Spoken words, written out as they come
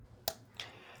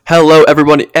Hello,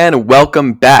 everybody, and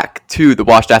welcome back to the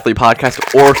Washed Athlete Podcast.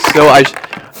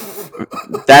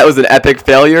 That was an epic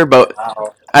failure, but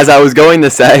Wow. as I was going to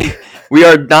say, we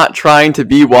are not trying to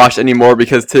be washed anymore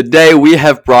because today we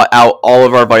have brought out all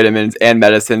of our vitamins and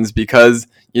medicines because,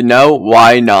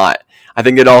 why not? I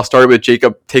think it all started with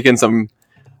Jacob taking some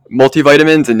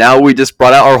multivitamins, and now we just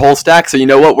brought out our whole stack. So you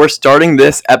know what? We're starting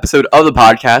this episode of the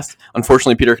podcast.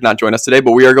 Unfortunately, Peter cannot join us today,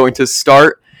 but we are going to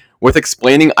start with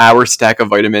explaining our stack of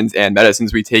vitamins and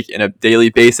medicines we take in a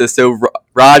daily basis. So,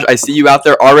 Raj, I see you out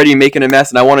there already making a mess,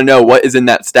 and I want to know what is in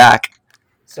that stack.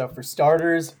 So for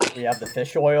starters, we have the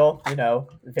fish oil,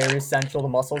 very essential to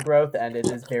muscle growth, and it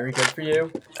is very good for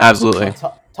you. Absolutely. On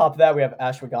top of that, we have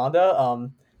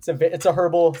ashwagandha. It's a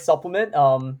herbal supplement.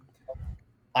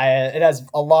 It has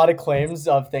a lot of claims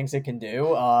of things it can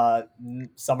do.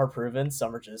 Some are proven,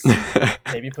 some are just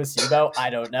maybe placebo.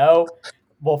 I don't know.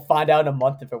 We'll find out in a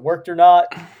month if it worked or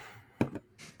not.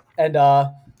 And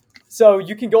so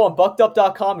you can go on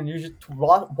buckedup.com and use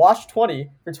watch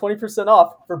 20 for 20%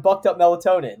 off for bucked up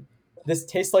melatonin. This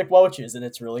tastes like Welch's and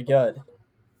it's really good.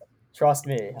 Trust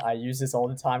me, I use this all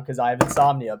the time because I have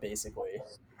insomnia, basically.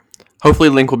 Hopefully,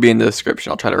 link will be in the description.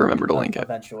 I'll try to remember to link it.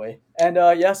 Eventually. And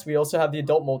yes, we also have the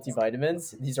adult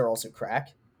multivitamins. These are also crack.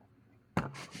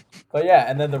 But yeah,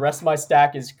 and then the rest of my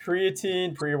stack is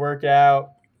creatine,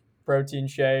 pre-workout, protein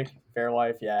shake,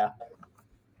 Fairlife, yeah.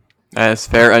 That's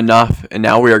fair enough. And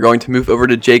now we are going to move over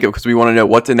to Jacob because we want to know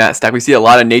what's in that stack. We see a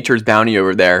lot of Nature's Bounty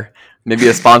over there. Maybe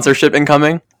a sponsorship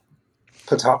incoming?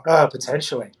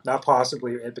 Potentially, not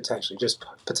possibly, and potentially, just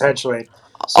potentially.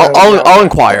 So, I'll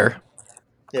inquire.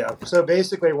 Yeah. So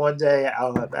basically, one day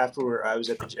after I was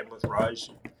at the gym with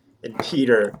Raj and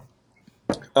Peter,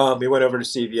 we went over to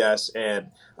CVS,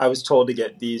 and I was told to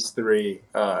get these three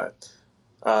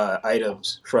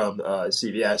items from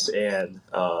CVS, and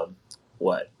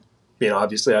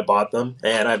obviously I bought them,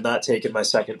 and I've not taken my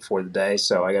second for the day,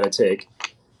 so I got to take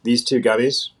these two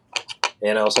gummies,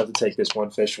 and I also have to take this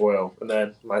one fish oil, and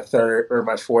then my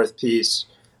fourth piece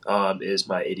is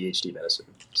my ADHD medicine.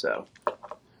 So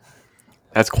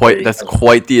that's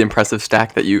quite the impressive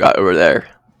stack that you got over there.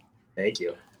 Thank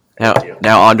you.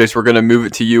 Now, Andres, we're gonna move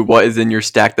it to you. What is in your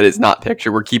stack that is not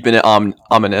pictured? We're keeping it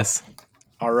ominous.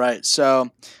 All right, so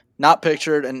not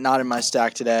pictured and not in my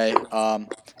stack today.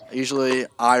 Usually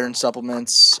iron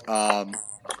supplements.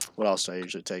 What else do I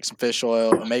usually take? Some fish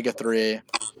oil, omega-3,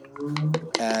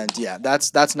 and yeah,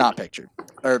 that's not pictured,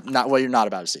 or not what you're not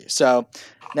about to see. So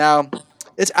now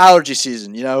it's allergy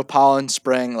season, pollen,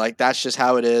 spring, like that's just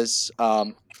how it is.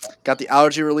 Got the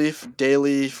allergy relief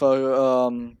daily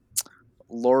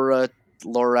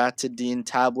loratadine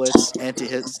tablets,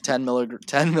 10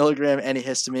 milligram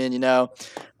antihistamine.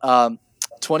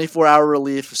 24-hour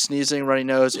relief of sneezing, runny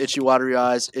nose, itchy watery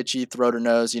eyes, itchy throat or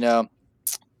nose,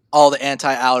 all the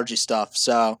anti-allergy stuff.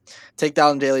 So take that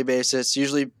on a daily basis.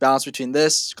 Usually balance between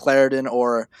this, Claritin,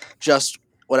 or just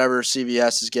whatever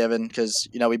CVS is given because,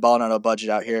 we balling on a budget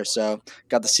out here. So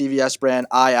got the CVS brand,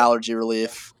 eye allergy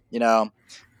relief,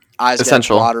 eyes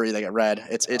essential. Get watery, they get red.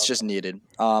 It's just needed.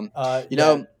 What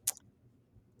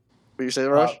you say,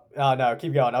 Raj? No,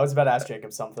 keep going. I was about to ask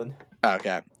Jacob something.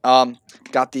 Okay.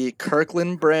 Got the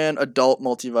Kirkland brand adult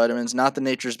multivitamins, not the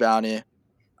Nature's Bounty.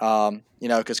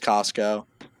 Because Costco.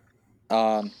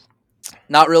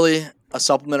 Not really a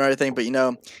supplement or anything, but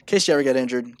in case you ever get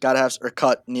injured, gotta have or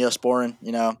cut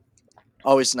Neosporin.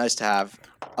 Always nice to have.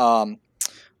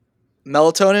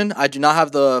 Melatonin. I do not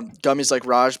have the gummies like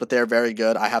Raj, but they are very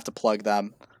good. I have to plug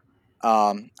them.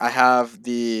 I have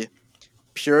the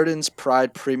Puritan's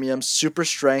Pride Premium Super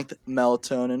Strength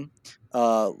Melatonin.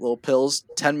 Little pills,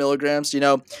 10 milligrams.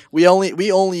 We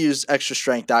only use extra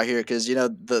strength out here because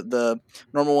the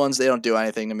normal ones, they don't do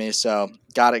anything to me. So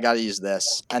gotta use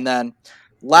this. And then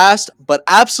last but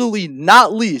absolutely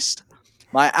not least,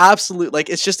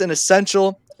 it's just an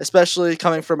essential, especially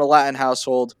coming from a Latin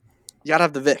household. You gotta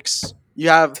have the Vicks.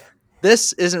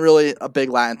 This isn't really a big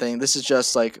Latin thing. This is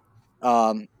just like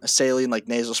a saline, like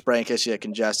nasal spray in case you get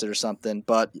congested or something.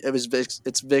 But it was Vicks.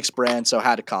 It's Vicks brand, so I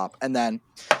had to comp. And then,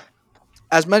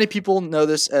 as many people know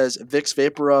this as Vicks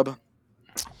Vapor Rub,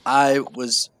 I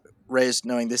was raised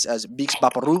knowing this as Vicks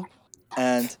Vaporub.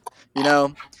 And, you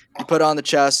put it on the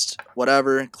chest,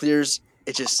 whatever, clears.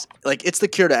 It just, it's the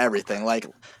cure to everything. Like,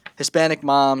 Hispanic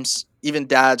moms, even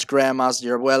dads, grandmas,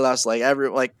 your abuelas,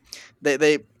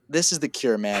 this is the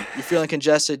cure, man. You're feeling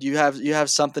congested, you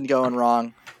have something going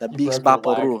wrong. That Vicks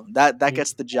Vaporub, that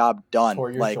gets the job done.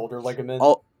 Or your shoulder ligament.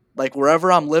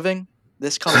 Wherever I'm living,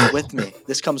 this comes with me.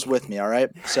 All right?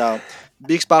 So,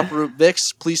 Vicks Vaporub,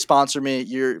 Vicks, please sponsor me.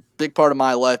 You're a big part of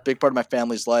my life, big part of my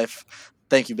family's life.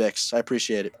 Thank you, Vicks. I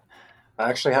appreciate it. I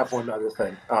actually have one other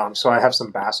thing. So I have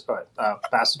some bass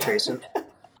adjacent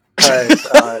because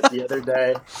the other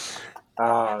day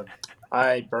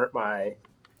I burnt my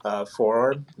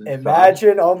forearm and thumb,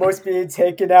 Imagine almost being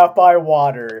taken out by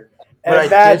water.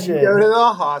 but I didn't go to Imagine.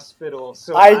 the hospital,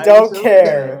 so I I was don't okay.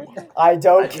 care. I I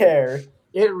don't did. care.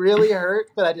 It really hurt,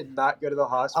 but I did not go to the I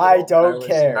hospital, and I don't was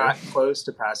care. not close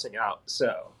to passing out.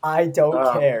 So I don't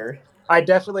um, care. I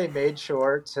definitely made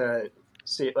sure to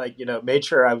see, like, made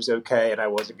sure I was okay and I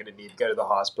wasn't going to need to go to the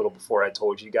hospital before I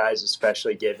told you guys,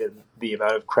 especially given the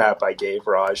amount of crap I gave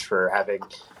Raj for having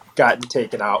gotten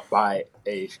taken out by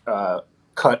a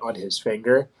cut on his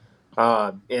finger.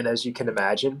 And as you can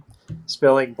imagine,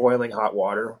 spilling boiling hot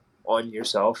water on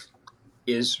yourself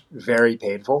is very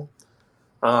painful.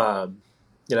 Um,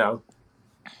 you know,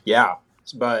 yeah,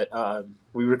 but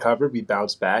we recovered, we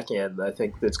bounced back, and I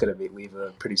think that's going to leave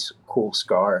a pretty cool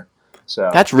scar. So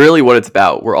That's really what it's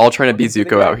about. We're all trying to be Notice it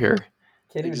Zuko out again. here.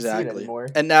 Can't even see it Exactly. anymore.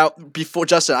 And now, before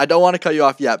Justin, I don't want to cut you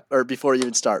off yet, or before you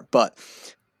even start, but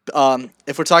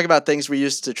if we're talking about things we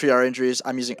use to treat our injuries,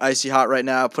 I'm using Icy Hot right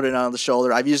now, put it on the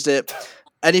shoulder. I've used it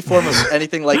any form of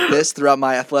anything like this throughout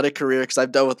my athletic career because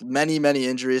I've dealt with many, many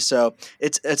injuries. So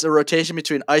it's a rotation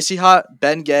between Icy Hot,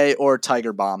 Ben Gay, or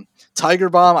Tiger Bomb. Tiger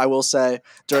Bomb, I will say,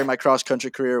 during my cross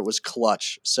country career was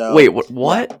clutch. So Wait, what? yeah.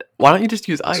 What? Why don't you just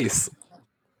use ice?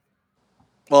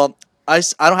 Well,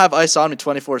 ice. I don't have ice on me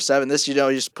 24/7. This, you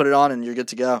just put it on and you're good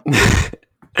to go.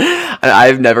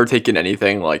 I've never taken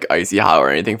anything like icy hot or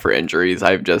anything for injuries.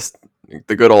 I've just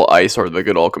the good old ice or the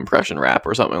good old compression wrap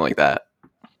or something like that.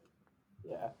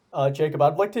 Yeah. Jacob,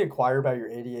 I'd like to inquire about your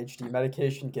ADHD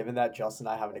medication, given that Justin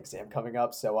and I have an exam coming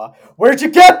up. So, where'd you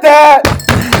get that?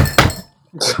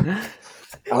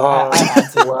 I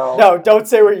had to. well, No, don't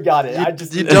say where you got it. I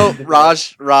just You don't,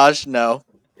 Raj, no.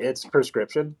 it's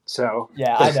prescription. So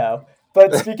Yeah, I know.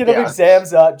 But speaking of Yeah.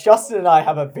 exams, Justin and I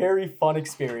have a very fun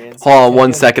experience. Hold on one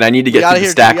taking- second. I need to We get gotta through the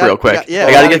hear- stack we got- real we quick. got- yeah,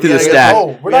 I gotta we get through the gotta go- stack. Oh,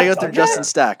 We we're gotta not go done through yet? Justin's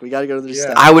stack. We gotta go through the Yeah.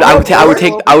 stack. I would We're take a little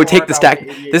the bit stack.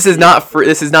 more about This is not free.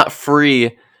 This is not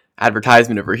free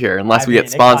advertisement over here unless we get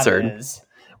it kinda sponsored. is.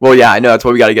 Well, yeah, I know that's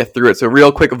why we got to get through it. So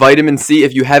real quick, vitamin C.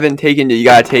 If you haven't taken it, you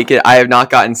gotta take it. I have not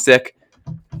gotten sick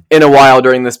in a while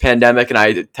during this pandemic, and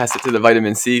I tested to the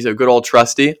vitamin C. So good old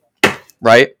trusty,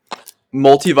 right?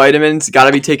 Multivitamins,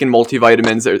 gotta be taking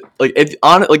multivitamins. Like if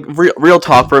on like real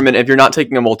talk for a minute, if you're not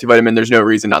taking a multivitamin, there's no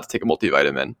reason not to take a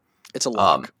multivitamin. It's a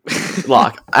lock.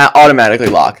 Lock, automatically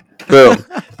lock. Boom.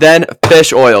 Then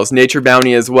fish oils, Nature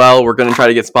Bounty as well. We're gonna try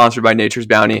to get sponsored by Nature's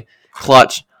Bounty.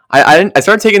 Clutch. I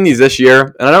started taking these this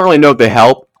year, and I don't really know if they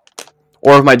help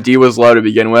or if my D was low to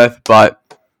begin with, but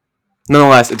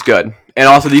nonetheless, it's good. And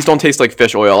also, these don't taste like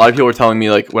fish oil. A lot of people were telling me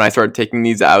like when I started taking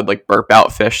these, I would like burp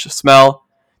out fish smell.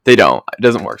 They don't. It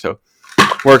doesn't work. So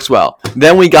works well.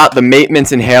 Then we got the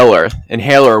maintenance inhaler.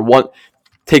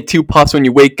 Take 2 puffs when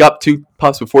you wake up, 2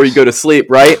 puffs before you go to sleep,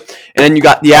 right? And then you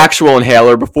got the actual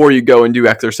inhaler before you go and do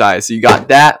exercise. So you got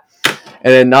that.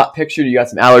 And then not pictured, you got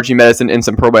some allergy medicine and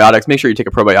some probiotics. Make sure you take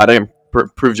a probiotic and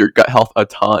improves your gut health a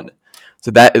ton. So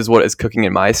that is what is cooking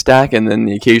in my stack. And then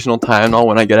the occasional Tylenol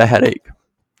when I get a headache.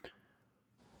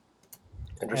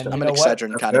 Interesting. I'm You an know what? Excedrin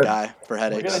That's kind of good. guy for We're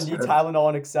headaches. gonna need Tylenol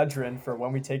and Excedrin for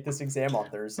when we take this exam on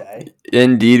Thursday.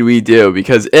 Indeed, we do.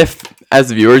 Because if,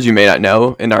 as viewers, you may not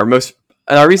know, in our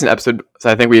recent episode, so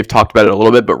I think we've talked about it a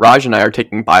little bit, but Raj and I are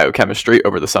taking biochemistry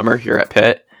over the summer here at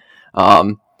Pitt.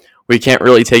 We can't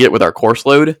really take it with our course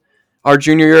load our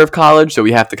junior year of college, so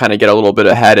we have to kind of get a little bit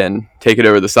ahead and take it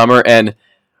over the summer. And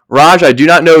Raj, I do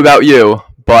not know about you,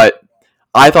 but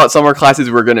I thought summer classes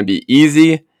were going to be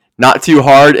easy, not too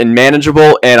hard, and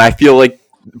manageable, and I feel like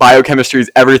biochemistry is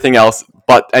anything else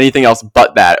but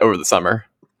that over the summer.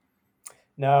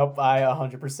 Nope, I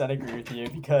 100% agree with you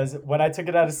because when I took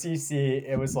it out of CC,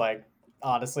 it was like,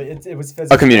 honestly, it was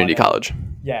physics. A community 1 college.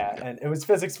 Yeah, and it was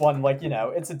physics 1, like,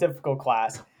 it's a difficult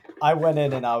class. I went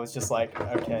in and I was just like,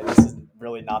 okay, this is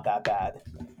really not that bad.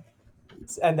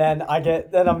 And then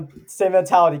I'm same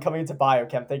mentality coming into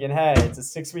biochem, thinking, hey, it's a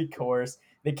 6-week course.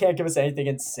 They can't give us anything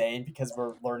insane because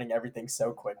we're learning everything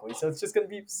so quickly. So it's just going to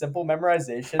be simple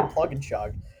memorization, plug and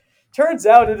chug. Turns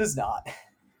out it is not.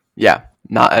 Yeah,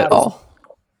 not at all.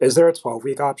 Is there a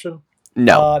 12-week option?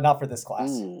 No. Not for this class.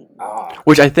 Ooh.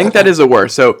 Which I think that is the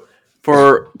worst. So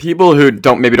for people who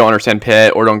don't understand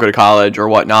Pitt or don't go to college or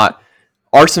whatnot,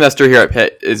 our semester here at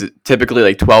Pitt is typically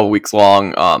like 12 weeks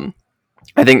long.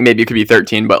 I think maybe it could be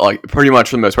 13, but like pretty much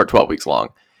for the most part 12 weeks long.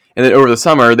 And then over the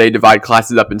summer, they divide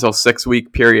classes up until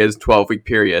 6-week periods, 12-week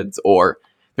periods, or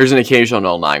there's an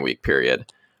occasional 9-week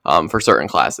period for certain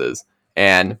classes.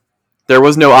 And there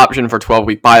was no option for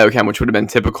 12-week biochem, which would have been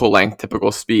typical length,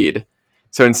 typical speed,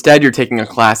 So instead, you're taking a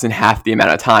class in half the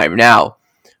amount of time. Now,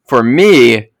 for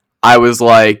me, I was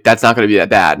like, that's not going to be that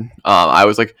bad. I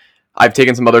was like, I've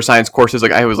taken some other science courses.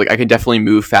 Like I was like, I can definitely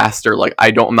move faster. Like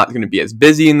I'm not going to be as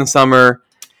busy in the summer.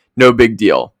 No big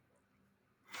deal.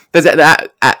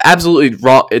 That absolutely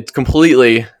wrong. It's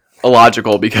completely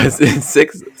illogical because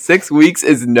six weeks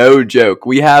is no joke.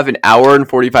 We have an hour and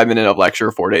 45 minutes of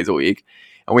lecture 4 days a week,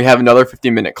 and we have another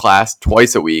 15-minute class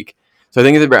twice a week. So I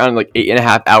think it's around like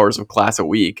 8.5 hours of class a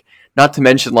week. Not to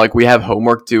mention like we have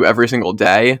homework due every single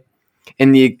day,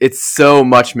 and it's so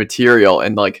much material.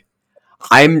 And like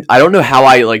I don't know how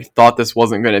I like thought this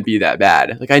wasn't going to be that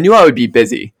bad. Like I knew I would be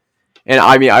busy, and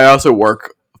I mean I also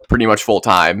work pretty much full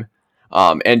time,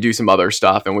 and do some other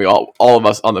stuff. And we all of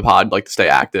us on the pod like to stay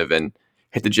active and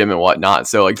hit the gym and whatnot.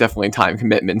 So like definitely time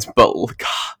commitments, but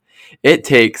God, it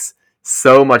takes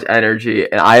so much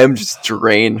energy, and I am just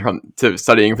drained from to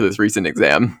studying for this recent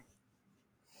exam.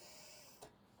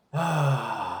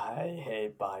 I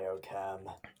hate biochem.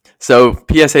 So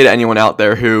PSA to anyone out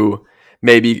there who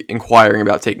may be inquiring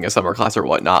about taking a summer class or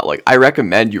whatnot, like I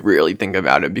recommend you really think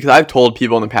about it, because I've told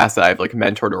people in the past that I've like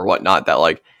mentored or whatnot that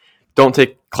like don't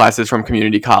take classes from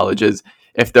community colleges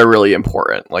if they're really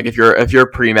important. Like if you're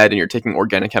pre-med and you're taking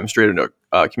organic chemistry at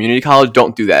a community college,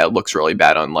 don't do that. It looks really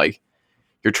bad on like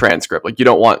your transcript. Like you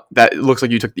don't want that. It looks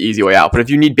like you took the easy way out. But if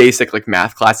you need basic like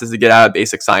math classes to get out of,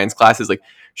 basic science classes, like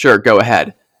sure, go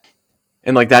ahead.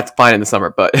 And like that's fine in the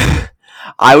summer. But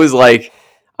I was like,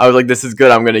 this is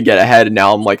good. I'm gonna get ahead. And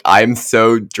now I'm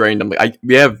so drained. I'm like,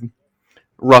 we have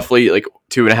roughly like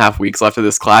 2.5 weeks left of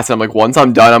this class. And I'm like, once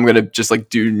I'm done, I'm gonna just like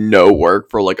do no work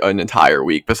for like an entire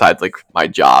week besides like my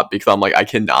job, because I'm like, I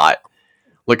cannot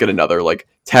look at another like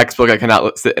textbook. I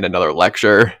cannot sit in another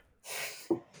lecture.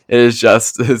 It is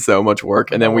just so much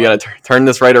work. And then we got to turn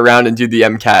this right around and do the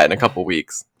MCAT in a couple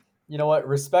weeks. You know what?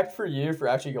 Respect for you for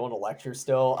actually going to lecture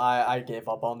still. I gave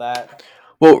up on that.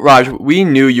 Well, Raj, we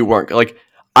knew you weren't. Like,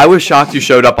 I was shocked you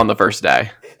showed up on the first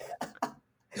day.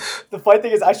 The funny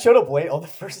thing is, I showed up late on the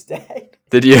first day.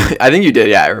 Did you? I think you did.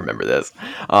 Yeah, I remember this.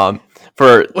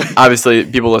 For obviously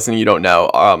people listening, you don't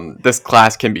know, this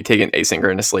class can be taken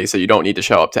asynchronously, so you don't need to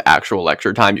show up to actual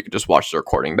lecture time. You can just watch the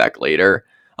recording back later.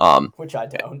 Which I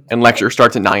don't. And lecture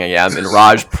starts at 9 a.m. And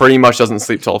Raj pretty much doesn't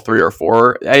sleep till 3 or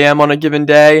 4 a.m. on a given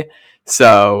day.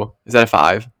 So is that a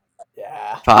 5?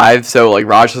 Yeah. 5. So like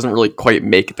Raj doesn't really quite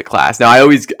make it to class. Now I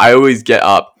always get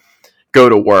up, go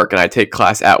to work, and I take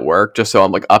class at work just so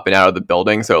I'm like up and out of the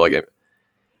building. So like it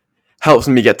helps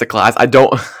me get to class. I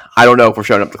don't know if we're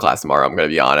showing up to class tomorrow. I'm gonna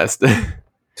be honest.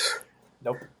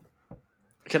 Nope.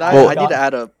 I need to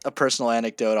add a personal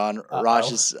anecdote on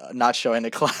Raj's not showing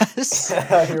to class.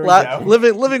 Here we go.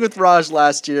 Living with Raj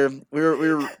last year, we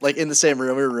were like in the same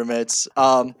room. We were roommates.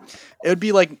 It would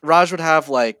be like Raj would have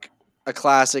like a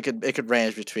class. It could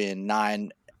range between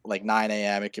 9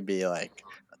 a.m. It could be like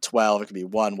 12. It could be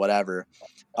 1, whatever.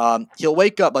 He'll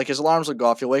wake up, like his alarms will go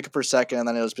off. He'll wake up for a second, and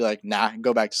then he'll just be like, "Nah,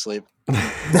 go back to sleep."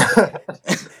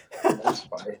 That's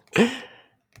funny.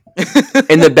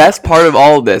 And the best part of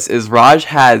all of this is Raj, do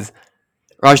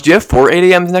you have 4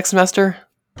 8 a.m.s next semester?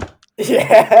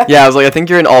 Yeah. Yeah, I was like, I think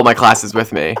you're in all my classes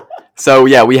with me. So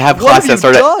yeah, we have classes that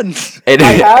start at...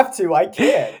 I have to. I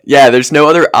can't. Yeah, there's no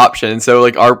other option. So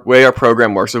like our way our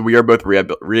program works, so we are both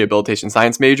rehabilitation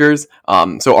science majors.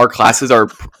 So our classes are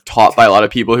taught by a lot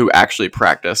of people who actually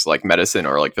practice like medicine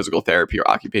or like physical therapy or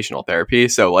occupational therapy.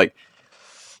 So like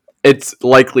it's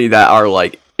likely that our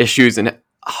like issues in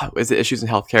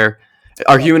healthcare,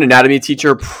 our human anatomy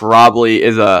teacher probably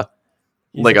is a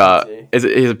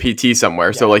PT somewhere.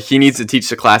 Yeah. So like he needs to teach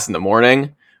the class in the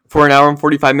morning for an hour and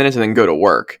 45 minutes and then go to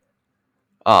work.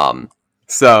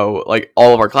 So like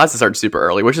all of our classes start super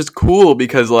early, which is cool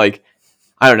because like,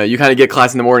 I don't know, you kind of get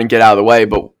class in the morning, get out of the way,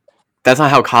 but that's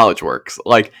not how college works.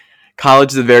 Like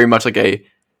college is very much like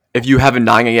if you have a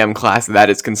 9 a.m. class, that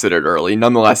is considered early,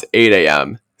 nonetheless 8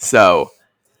 a.m. So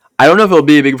I don't know if it'll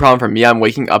be a big problem for me. I'm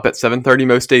waking up at 7:30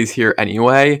 most days here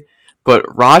anyway, but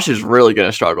Raj is really going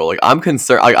to struggle. Like I'm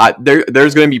concerned.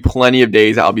 There's going to be plenty of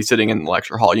days I'll be sitting in the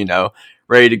lecture hall,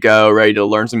 ready to go, ready to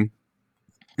learn some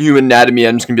human anatomy.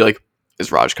 I'm just going to be like,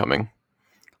 is Raj coming?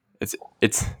 It's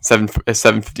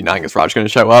 7:59. Is Raj going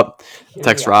to show up?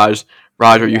 Text Raj.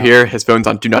 Raj, are you here? His phone's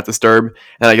on Do Not Disturb.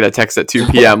 And I get a text at 2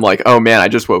 p.m. like, oh man, I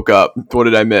just woke up. What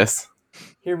did I miss?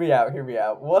 Hear me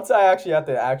out. Once I actually have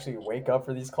to wake up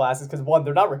for these classes, because one,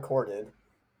 they're not recorded.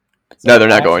 So no, they're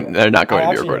not going to be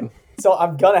recorded. So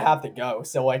I'm going to have to go.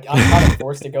 So like I'm kind of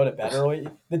forced to go to bed early.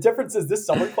 The difference is this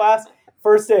summer class,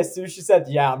 first day, as soon as she said,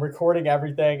 yeah, I'm recording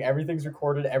everything. Everything's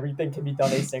recorded. Everything can be done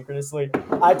asynchronously.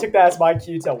 I took that as my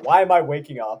cue to why am I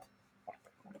waking up?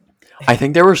 I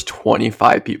think there was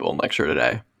 25 people in lecture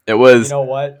today. It You was know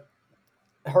what?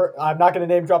 I'm not going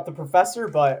to name drop the professor,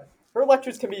 but her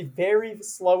lectures can be very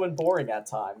slow and boring at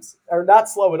times, or not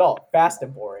slow at all, fast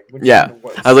and boring, which is yeah. even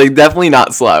worse. I was like, definitely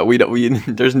not slow. We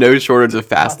there's no shortage of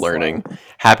fast Not slow. learning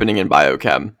happening in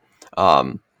biochem.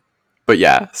 But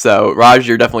yeah, so Raj,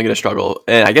 you're definitely gonna struggle,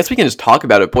 and I guess we can just talk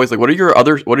about it, boys. Like, what are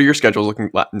your schedules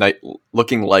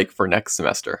looking like for next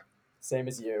semester? Same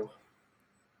as you.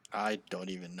 I don't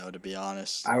even know, to be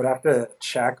honest. I would have to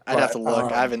check. I'd have to but,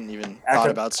 look. I haven't even thought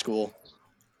about school.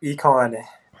 Econ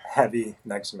heavy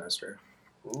next semester.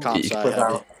 Ooh. Comp sci heavy.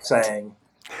 Without saying,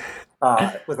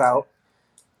 without,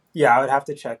 yeah, I would have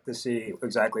to check to see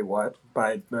exactly what.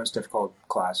 My most difficult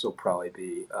class will probably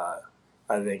be,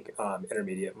 I think,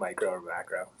 intermediate micro or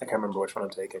macro. I can't remember which one I'm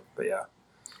taking, but yeah.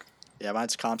 Yeah,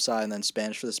 mine's comp sci and then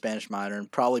Spanish for the Spanish minor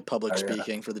and probably public Oh, yeah.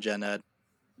 speaking for the gen ed.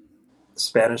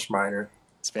 Spanish minor.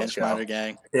 Spanish Let's go. minor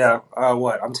gang. Yeah.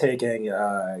 What? I'm taking.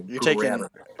 You're taking.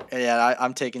 grammar. Yeah,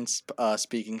 I'm taking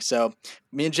speaking. So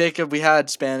me and Jacob, we had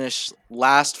Spanish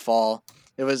last fall.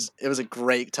 It was a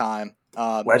great time.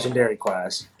 Legendary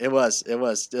class. It was.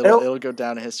 It'll go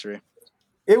down in history.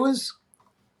 It was.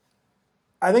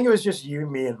 I think it was just you,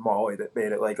 me, and Molly that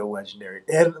made it like a legendary,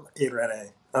 and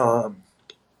Rene. Other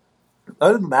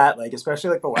than that, like especially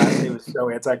like the last day was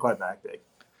so anticlimactic.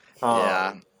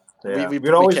 Yeah. We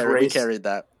carried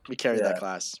that. We carried that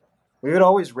class. We would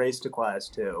always race to class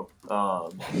too.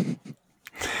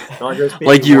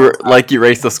 Like you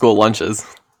raced the school lunches.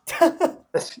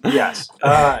 Yes.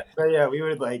 But yeah, we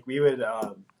would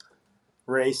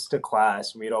race to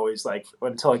class. And we'd always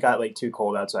until it got too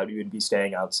cold outside, we would be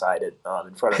staying outside in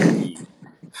front of the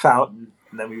fountain,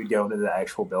 and then we would go into the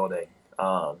actual building.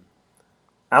 I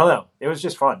don't know. It was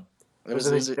just fun. It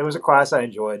was a class I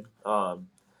enjoyed.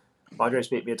 Andres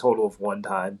beat me a total of one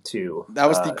time too. That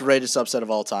was the greatest upset of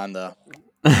all time, though.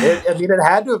 It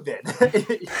had to have been.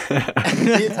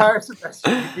 The entire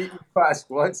semester, you beat me class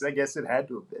once. I guess it had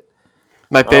to have been.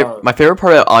 My favorite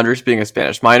part of Andres being a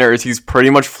Spanish minor is he's pretty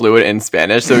much fluent in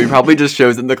Spanish, so he probably just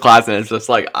shows in the class and it's just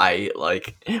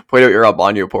puedo ir al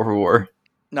baño, por favor.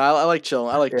 No, I like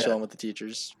chilling. I like chilling with the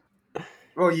teachers.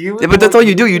 Well, but that's all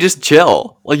you do. You just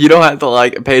chill. You don't have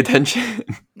to pay attention.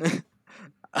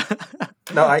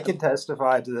 No, I can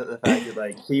testify to the fact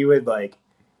that he would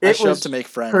it was to make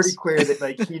friends. Pretty clear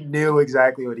that he knew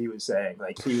exactly what he was saying.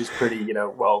 He was pretty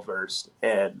well versed,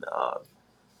 and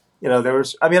there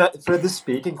was. I mean, for the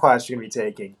speaking class you're gonna be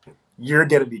taking, you're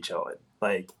gonna be chilling.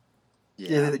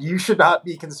 You should not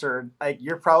be concerned.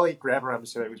 You're probably grammar. I'm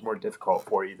assuming was more difficult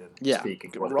for you than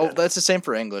speaking. Well, that's the same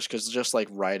for English because it's just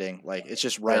writing. It's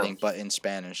just writing, but in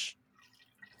Spanish.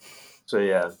 So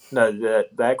yeah, no,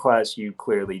 that class you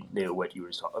clearly knew what you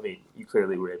were talking. I mean, you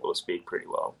clearly were able to speak pretty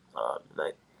well in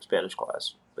that Spanish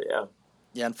class. But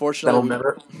yeah, unfortunately, I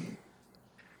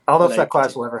don't know if that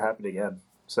class will ever happen again.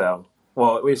 So,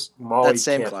 well, at least Molly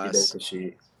can't be there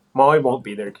because Molly won't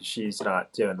be there because she's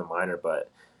not doing the minor. But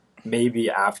maybe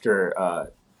after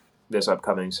this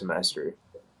upcoming semester.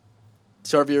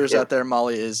 So our viewers out there,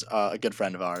 Molly is a good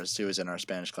friend of ours who is in our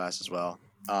Spanish class as well.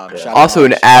 Also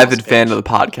an avid fan of the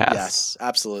podcast. Yes,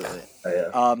 absolutely.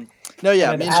 Oh,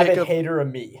 yeah. Me and avid Jacob hater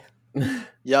of me.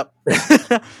 Yep,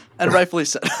 and rightfully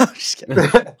so. I'm just kidding.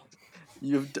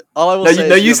 All I will say.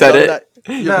 No, you said it.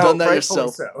 You've done that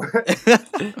yourself. So.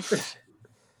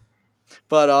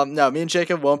 But no, me and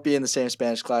Jacob won't be in the same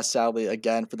Spanish class. Sadly,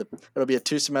 again, it'll be a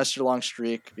 2-semester long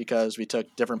streak because we took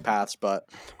different paths. But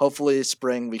hopefully,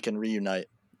 spring we can reunite.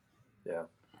 Yeah.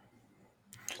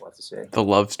 We'll have to see. The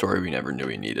love story we never knew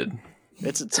we needed.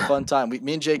 It's a fun time.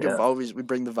 Me and Jacob we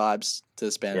bring the vibes to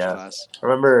the Spanish class. I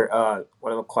remember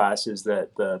one of the classes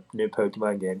that the new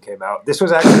Pokemon game came out. This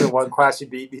was actually the one class you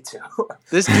beat me to.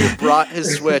 This dude brought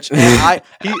his Switch, and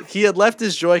he had left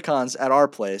his Joy-Cons at our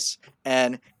place,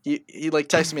 and he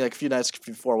texted me a few nights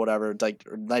before, whatever,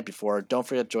 or night before. Don't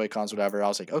forget Joy-Cons, whatever. I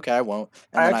was like, okay, I won't.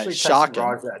 And then I shocked him.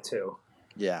 Raj that too.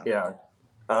 Yeah. Yeah.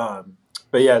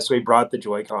 But yeah, so he brought the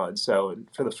Joy-Cons. So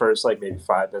for the first maybe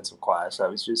 5 minutes of class, I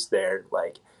was just there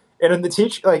and then the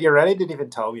teacher Irene didn't even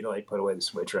tell me to put away the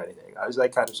Switch or anything. I was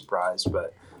kind of surprised,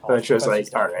 but then she was all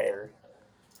right.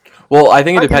 Well, I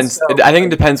think it depends. I think it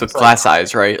depends with class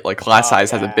size, right? Class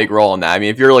size has a big role in that. I mean,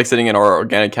 if you're sitting in our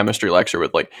organic chemistry lecture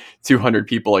with 200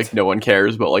 people, no one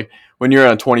cares. But when you're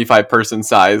in a 25-person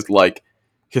sized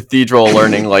cathedral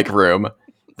learning room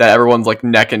that everyone's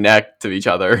neck and neck to each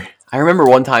other. I remember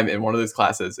one time in one of those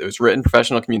classes, it was written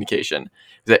professional communication.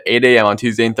 It was at 8 a.m. on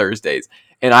Tuesday and Thursdays,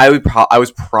 and I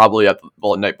was probably up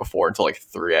the night before until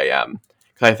 3 a.m.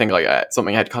 because I think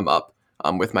something had come up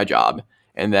with my job,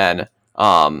 and then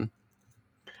I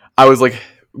was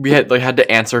we had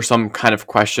to answer some kind of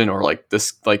question or like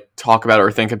this like talk about it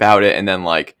or think about it, and then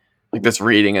like this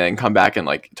reading, and then come back and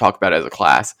like talk about it as a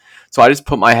class. So I just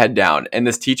put my head down, and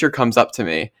this teacher comes up to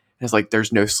me and is like,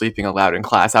 "There's no sleeping allowed in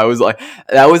class." I was like,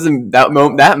 that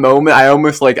moment I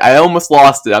almost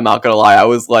lost it. I'm not gonna lie. I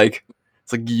was like,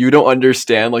 it's like, you don't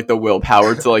understand like the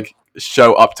willpower to like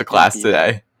show up to And class be there.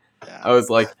 today. Yeah.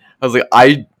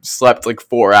 I slept like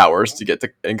 4 hours to get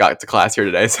to and got to class here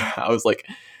today. So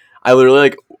I literally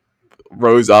like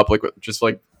rose up like just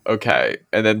like okay,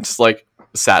 and then just like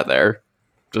sat there,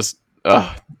 just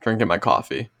drinking my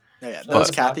coffee. Yeah, Should've those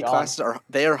just not Kathy gone. classes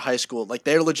are high school, like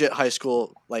they're legit high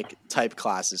school like type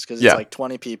classes because it's Yeah. like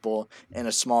 20 people in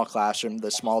a small classroom,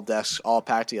 the small desks all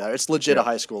packed together. It's legit a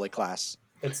high school like class.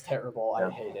 It's terrible. I Yeah.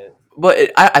 hate it.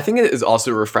 But I think it is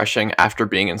also refreshing after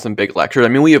being in some big lectures. I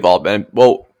mean, we have all been.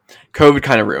 Well, COVID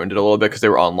kind of ruined it a little bit because they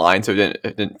were online, so it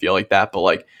didn't feel like that. But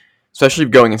like, especially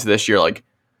going into this year, like,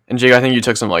 and Jake, I think you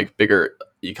took some like bigger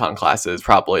econ classes,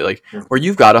 probably like where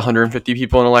you've got 150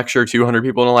 people in a lecture, 200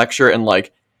 people in a lecture, and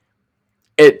like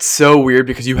it's so weird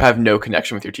because you have no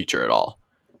connection with your teacher at all.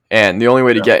 And the only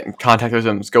way to Yeah. get in contact with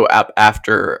them is go up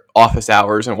after office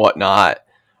hours and whatnot.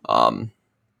 Um,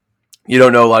 you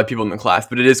don't know a lot of people in the class,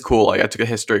 but it is cool. Like I took a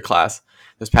history class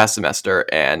this past semester,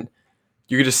 and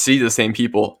you could just see the same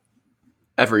people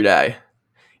every day.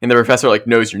 And the professor like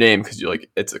knows your name because you're like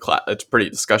it's a class. It's a pretty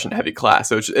discussion heavy class,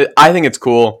 so I think it's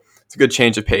cool. It's a good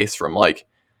change of pace from like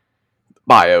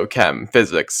biochem,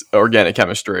 physics, organic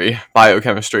chemistry,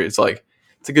 biochemistry. It's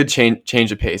a good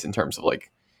change of pace in terms of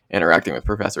like interacting with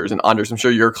professors. And Anders, I'm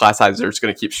sure your class sizes are just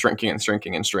going to keep shrinking and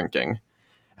shrinking and shrinking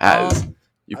as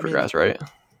you I mean, progress, right?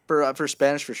 for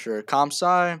Spanish for sure. Comp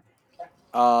sci,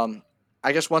 um,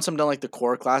 I guess once I'm done like the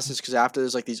core classes, because after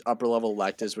there's like these upper level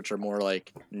electives which are more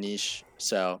like niche,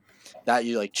 so that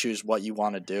you like choose what you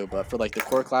want to do. But for like the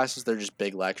core classes, they're just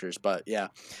big lectures. But yeah,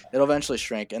 it'll eventually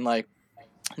shrink. And like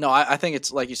no, I think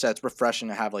it's like you said, it's refreshing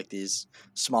to have like these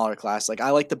smaller classes. Like I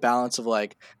like the balance of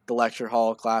like the lecture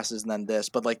hall classes and then this,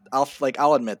 but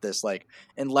I'll admit this, like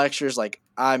in lectures, like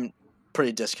I'm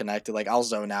pretty disconnected. Like I'll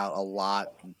zone out a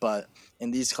lot, but in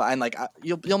these and like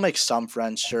you'll make some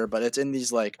friends, sure, but it's in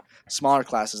these like smaller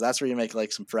classes that's where you make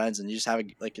like some friends and you just have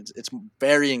like it's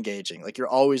very engaging. Like you're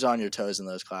always on your toes in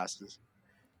those classes.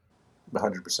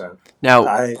 100%. Now,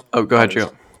 I oh, go ahead, Drew.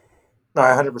 no,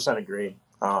 I 100% agree.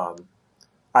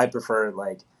 I prefer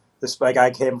like this. Like I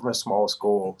came from a small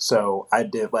school, so I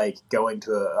did like going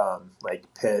to like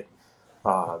Pitt,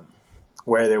 um,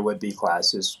 where there would be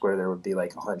classes where there would be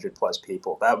like 100 plus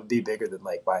people. That would be bigger than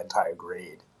like my entire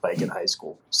grade, like in high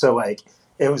school. So like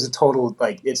it was a total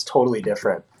like it's totally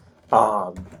different.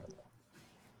 Um,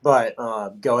 but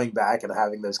going back and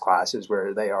having those classes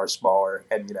where they are smaller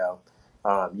and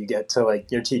you get to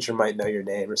like your teacher might know your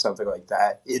name or something like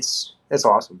that. It's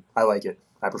awesome. I like it.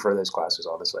 I prefer those classes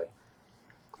honestly.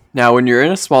 Now, when you're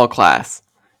in a small class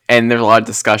and there's a lot of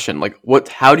discussion, like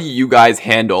how do you guys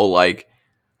handle like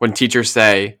when teachers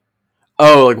say,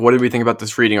 "Oh, like what did we think about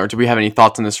this reading?" or "Do we have any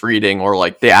thoughts on this reading?" or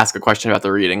like they ask a question about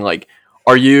the reading, like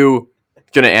are you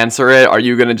going to answer it? Are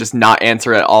you going to just not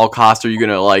answer at all costs? Are you going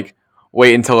to like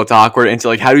wait until it's awkward? And so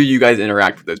like how do you guys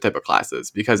interact with those type of classes?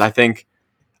 Because I think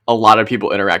a lot of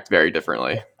people interact very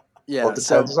differently. Well, Yeah, it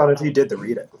so depends on if you did the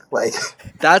reading. Like,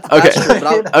 that's Okay. true.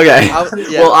 But Okay.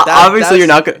 yeah, Well, obviously you're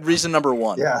that's not going to. reason number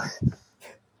one. yeah,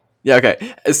 Yeah,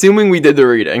 okay. Assuming we did the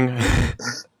reading.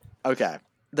 Okay.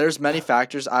 There's many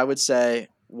factors. I would say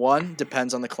one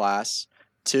depends on the class.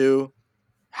 Two,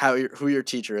 who your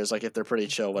teacher is, like if they're pretty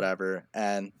chill, whatever.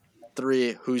 And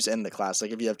three, who's in the class.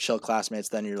 Like if you have chill classmates,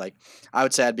 then you're like, I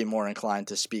would say I'd be more inclined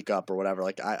to speak up or whatever.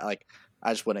 I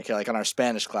just wouldn't care. Like on our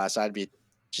Spanish class, I'd be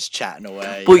just chatting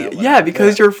away, Well, yeah, whatever.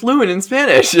 because you're fluent in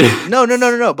Spanish.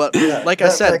 No. But yeah. like I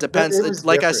said, But depends. it was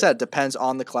Like I different. said, depends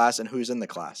on the class and who's in the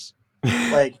class.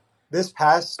 Like this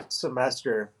past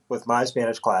semester with my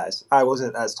Spanish class, I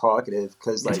wasn't as talkative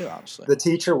because Me like too, honestly. the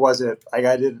teacher wasn't like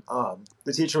I did.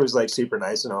 The teacher was like super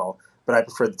nice and all, but I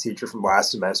preferred the teacher from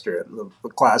last semester and the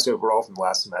class overall from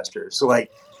last semester. So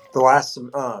like the last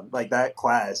like that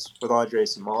class with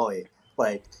Andres and Molly,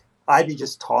 like I'd be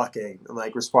just talking and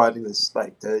like responding to this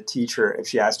like the teacher if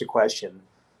she asked a question,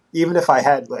 even if I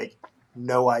had like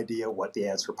no idea what the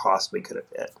answer possibly could have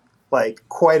been. Like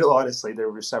quite honestly, there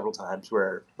were several times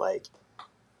where like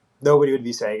nobody would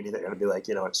be saying anything. I'd be like,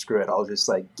 you know what, screw it. I'll just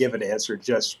like give an answer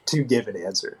just to give an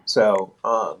answer. So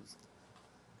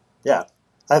yeah,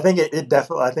 I think it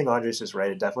definitely. I think Andre's just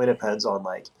right. It definitely depends on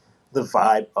like the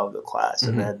vibe of the class,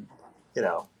 and Mhm. then you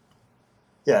know,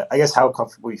 yeah, I guess how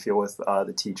comfortable you feel with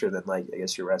the teacher than like I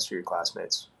guess your rest of your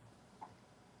classmates.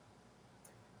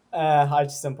 I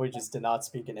simply just did not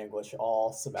speak in English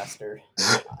all semester.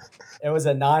 It was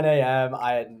at 9 a.m.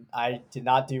 I did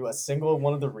not do a single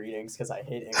one of the readings because I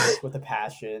hate English with a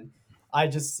passion.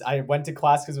 I went to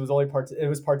class because it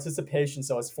was participation,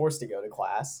 so I was forced to go to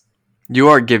class. You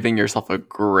are giving yourself a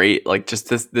great like just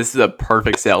this is a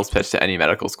perfect sales pitch to any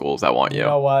medical schools that want You you.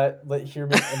 know what? Hear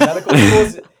me. In medical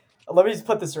schools, let me just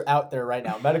put this out there right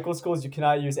now. Medical schools, you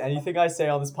cannot use anything I say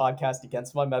on this podcast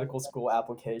against my medical school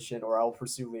application, or I will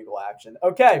pursue legal action.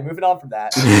 Okay, moving on from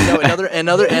that.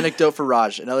 Another anecdote for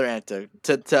Raj. Another anecdote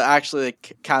to actually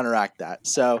like, counteract that.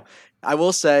 So I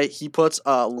will say he puts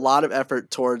a lot of effort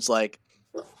towards like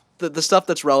the stuff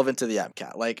that's relevant to the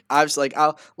MCAT. Like I was like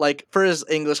I'll like for his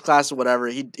English class or whatever,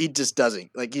 he just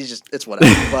doesn't like he's just it's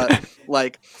whatever. But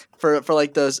like for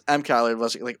like those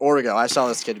MCAT like Orgo, I saw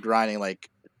this kid grinding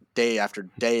like day after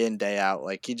day in day out.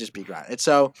 Like he just be grinding. And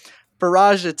so for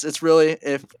Raj, it's really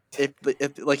if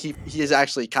like he is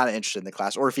actually kind of interested in the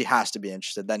class, or if he has to be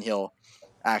interested, then he'll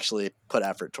actually put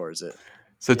effort towards it.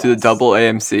 So to the Yes. double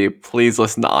AMC, please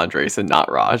listen to Andres and not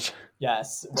Raj.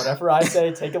 Yes, whatever I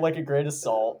say, take it like a grain of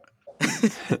salt.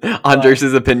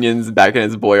 Andres' opinions back in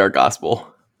his boy are gospel.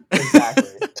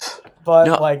 Exactly. But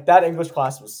No. like that English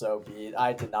class was so beat.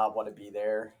 I did not want to be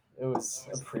there. It was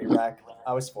a prereq.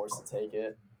 I was forced to take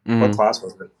it. What Mm. class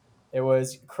was it? It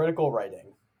was critical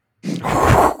writing.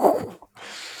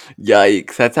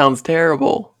 Yikes, that sounds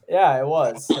terrible. Yeah, it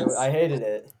was. I hated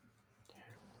it.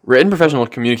 Written professional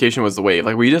communication was the wave.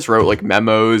 Like we just wrote like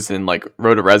memos and like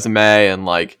wrote a resume and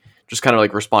like just kind of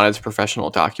like responded to professional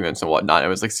documents and whatnot. It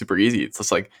was like super easy. It's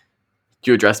just like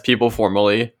you address people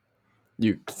formally,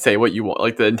 you say what you want,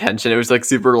 like the intention. It was like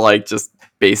super like just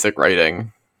basic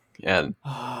writing, and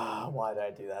Why did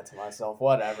I do that to myself?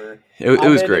 Whatever. it I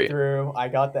was made it great. through. I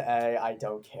got the A. I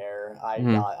don't care.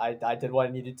 Mhm. I did what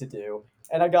I needed to do,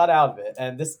 and I got out of it.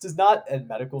 And this does not, in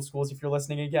medical schools, if you're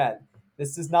listening again,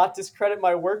 this does not discredit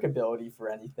my work ability for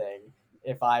anything.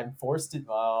 If I'm forced to,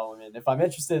 well, I mean, if I'm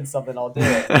interested in something, I'll do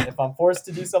it. If I'm forced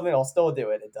to do something, I'll still do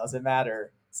it. It doesn't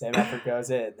matter. Same effort goes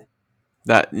in.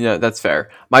 That yeah, that's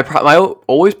fair. My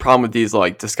always problem with these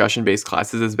like discussion based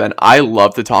classes has been I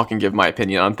love to talk and give my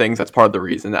opinion on things. That's part of the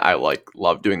reason that I like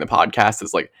love doing the podcast.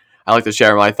 Is like I like to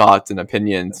share my thoughts and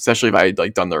opinions, especially if I had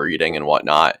like done the reading and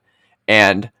whatnot.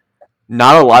 And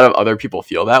not a lot of other people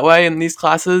feel that way in these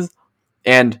classes.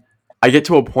 And I get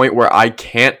to a point where I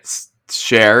can't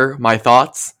share my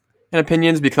thoughts and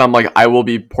opinions because I'm like I will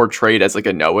be portrayed as like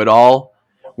a know-it-all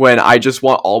when I just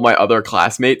want all my other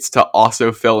classmates to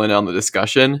also fill in on the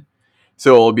discussion.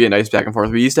 So it'll be a nice back and forth.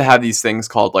 We used to have these things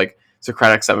called like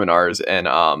Socratic seminars in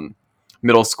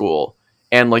middle school,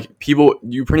 and like people,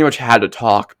 you pretty much had to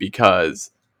talk because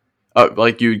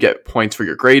like you'd get points for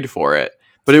your grade for it.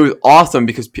 But it was awesome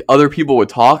because other people would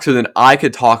talk, so then I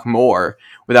could talk more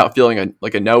without feeling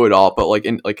like a know-it-all. But like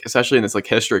in like especially in this like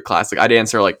history class, like I'd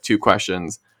answer like two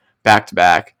questions back to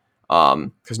back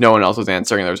because no one else was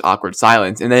answering. There was awkward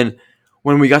silence, and then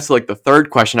when we got to like the third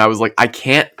question, I was like, I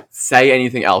can't say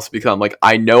anything else because I'm like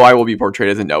I know I will be portrayed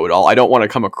as a know-it-all. I don't want to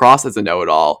come across as a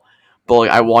know-it-all, but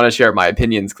like I want to share my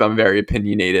opinions because I'm very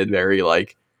opinionated, very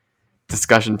like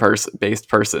discussion based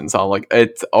person. So I'm like,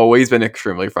 it's always been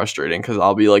extremely frustrating because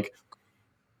I'll be like,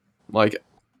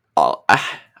 I'll,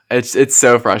 it's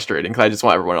so frustrating because I just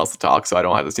want everyone else to talk, so I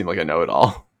don't have to seem like a know it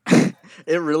all.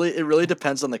 It really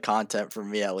depends on the content for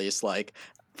me at least. Like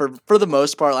for the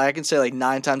most part, like, I can say like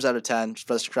 9 times out of 10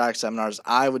 for Socratic seminars,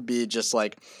 I would be just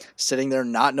like sitting there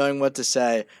not knowing what to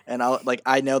say, and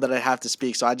I know that I have to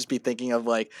speak, so I'd just be thinking of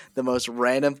like the most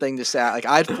random thing to say. Like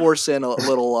I'd force in a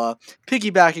little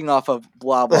piggybacking off of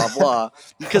blah blah blah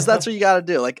because that's what you got to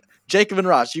do. Like Jacob and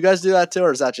Ross, you guys do that too,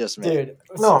 or is that just me? Dude,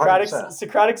 No, 100%.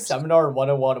 Socratic seminar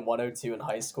 101 and 102 in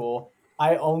high school.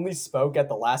 I only spoke at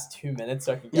the last 2 minutes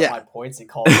so I could get Yeah. my points and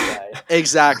call it a day.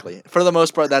 Exactly. For the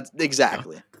most part, that's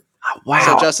exactly. Wow.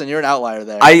 So Justin, you're an outlier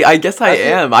there. I guess I I think-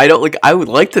 am. I don't like. I would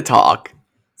like to talk.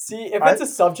 See, if it's a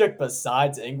subject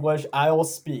besides English, I will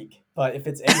speak. But if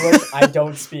it's English, I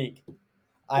don't speak.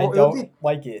 I Well, it would don't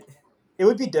like it. It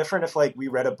would be different if like we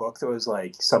read a book that was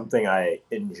like something I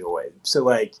enjoyed. So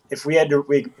like if we had to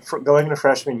going into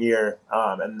freshman year,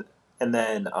 and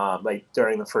then like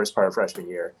during the first part of freshman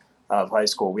year of high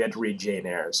school, we had to read Jane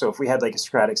Eyre. So if we had like a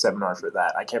Socratic seminar for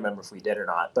that, I can't remember if we did or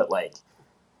not, but like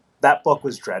that book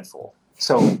was dreadful.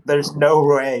 So there's no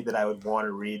way that I would want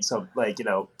to read some like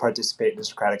participate in a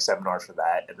Socratic seminar for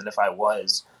that. And then if I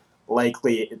was,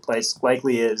 likely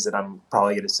is that I'm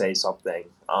probably going to say something,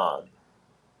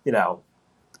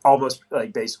 almost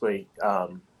like basically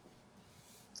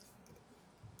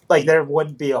like there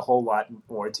wouldn't be a whole lot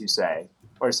more to say.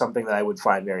 or something that I would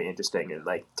find very interesting and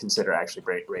like consider actually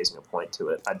raising a point to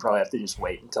it, I'd probably have to just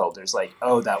wait until there's like,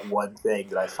 oh, that one thing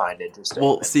that I find interesting.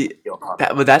 Well, and see, feel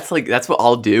but that's what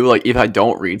I'll do. Like if I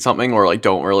don't read something or like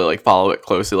don't really like follow it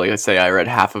closely, like let's say I read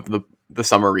half of the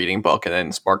summer reading book and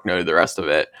then Spark noted the rest of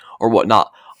it or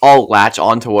whatnot, I'll latch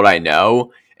on to what I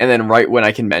know. And then right when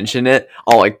I can mention it,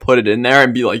 I'll like put it in there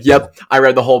and be like, "Yep, I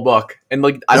read the whole book." And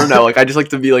like I don't know, like I just like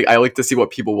to be like I like to see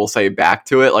what people will say back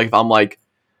to it. Like if I'm like,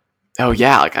 "Oh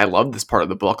yeah, like I love this part of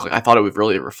the book. Like I thought it was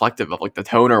really reflective of like the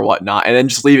tone or whatnot," and then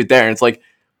just leave it there. And it's like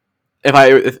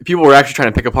if people were actually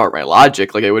trying to pick apart my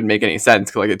logic, like it wouldn't make any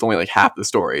sense because like it's only like half the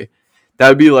story. That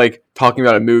would be like talking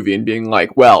about a movie and being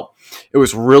like, "Well, it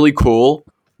was really cool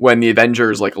when the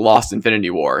Avengers like lost Infinity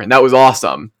War, and that was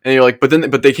awesome." And you're like, but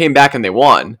they came back and they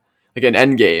won, like an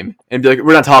Endgame, and be like,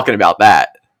 "We're not talking about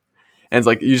that." And it's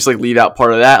like you just like leave out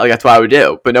part of that. Like that's what I would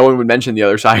do, but no one would mention the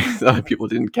other side. Other people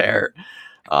didn't care.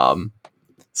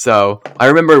 So I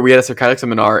remember we had a Socratic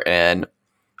seminar and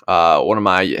one of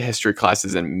my history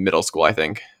classes in middle school, I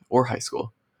think, or high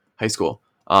school.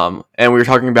 And we were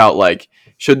talking about like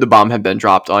should the bomb have been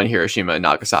dropped on Hiroshima and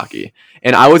Nagasaki.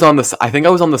 And I was on I think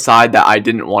I was on the side that I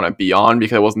didn't want to be on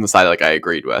because it wasn't the side like I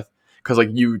agreed with. Because like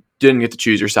you didn't get to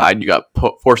choose your side, you got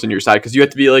forced into your side because you had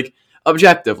to be like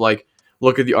objective, like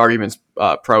look at the arguments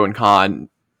pro and con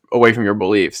away from your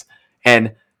beliefs.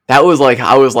 And that was like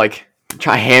I was like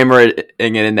trying to hammer it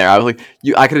in there. I was like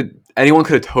anyone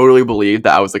could have totally believed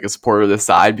that I was like a supporter of this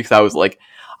side because I was like,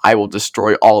 I will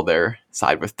destroy all their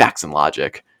side with facts and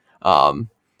logic.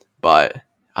 But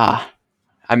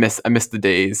I miss the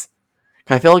days.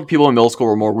 I feel like people in middle school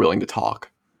were more willing to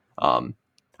talk. I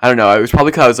don't know. It was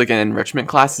probably because I was like in enrichment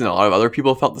classes and a lot of other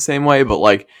people felt the same way. But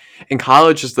like in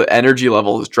college, just the energy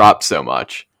level has dropped so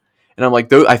much. And I'm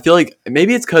like, I feel like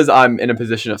maybe it's because I'm in a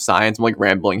position of science. I'm like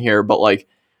rambling here, but like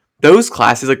those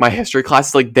classes, like my history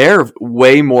classes, like they're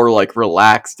way more like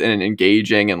relaxed and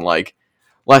engaging and like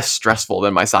less stressful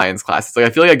than my science classes. Like I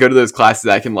feel like I go to those classes,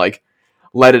 I can like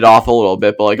let it off a little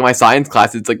bit, but like in my science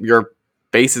class, it's like your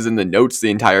face is in the notes the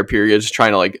entire period, just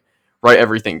trying to like write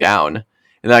everything down.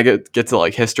 And then I get to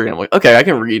like history, and I'm like, okay, I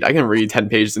can read 10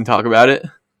 pages and talk about it.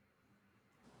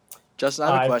 Justin,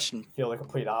 I have a question. I feel the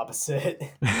complete opposite.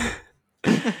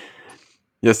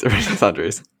 Yes,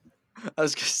 Andres. I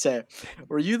was gonna say,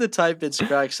 were you the type in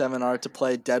Socratic seminar to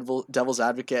play devil's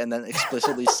advocate and then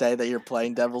explicitly say that you're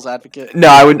playing devil's advocate? No,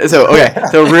 I wouldn't. So okay,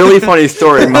 so really funny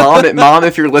story. Mom,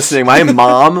 if you're listening, my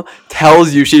mom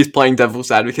tells you she's playing devil's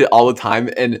advocate all the time,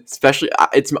 and especially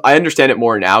I understand it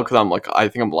more now because I'm like I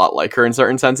think I'm a lot like her in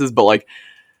certain senses, but like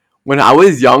when I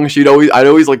was young,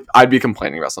 I'd be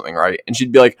complaining about something, right? And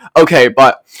she'd be like, okay,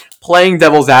 but playing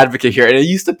devil's advocate here. And it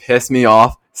used to piss me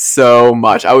off so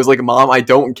much. I was like, Mom, I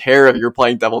don't care if you're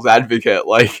playing devil's advocate.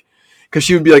 Like, because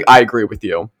she would be like, I agree with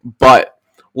you, but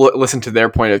listen to their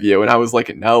point of view. And I was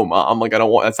like, no, Mom, like,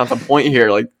 that's not the point here.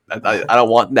 Like, I don't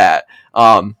want that.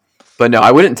 But no,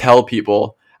 I wouldn't tell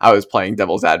people I was playing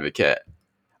devil's advocate.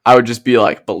 I would just be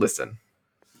like, but listen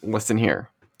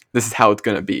here. This is how it's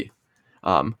going to be.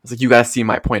 It's like, you got to see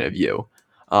my point of view.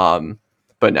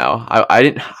 But no, I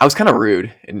didn't. I was kind of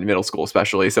rude in middle school,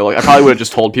 especially. So like, I probably would have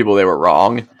just told people they were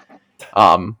wrong.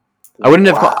 I would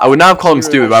not have called them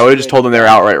stupid, but I would have just told them they were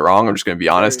outright wrong. I'm just going to be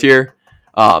honest here.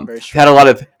 Had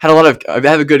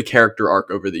a good character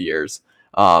arc over the years.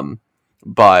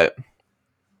 But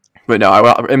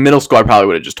no, in middle school, I probably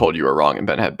would have just told you were wrong and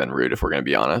have been rude if we're going to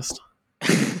be honest.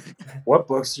 What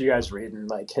books do you guys read in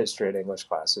like history and English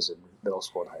classes in middle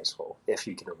school and high school, if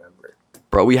you can remember?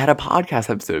 Bro, we had a podcast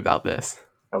episode about this.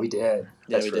 Oh, we did.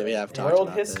 Yeah, we did. We have talked World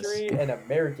about history this. and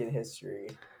American history.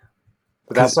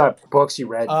 But that's not books you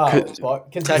read. Because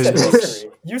you said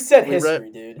history. You said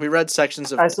history, dude. We read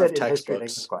sections of history and textbooks.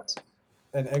 English class.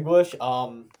 In English,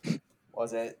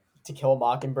 was it To Kill a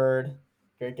Mockingbird,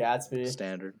 Great Gatsby?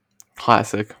 Standard.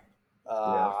 Classic.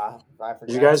 I forgot.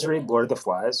 Did you guys read Lord of the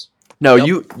Flies? No,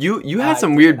 Nope. you had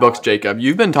some weird books, Jacob.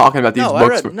 You've been talking about these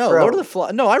books. Lord of the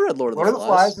Flies. No, I read Lord of the Flies. Lord of the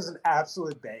Flies is an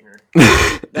absolute banger.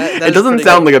 It doesn't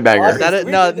sound like a banger.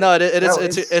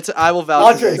 It's I will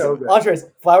vouch. Andres,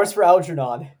 Flowers for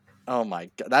Algernon. Oh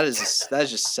my god, that is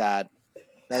just sad.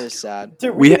 That is sad.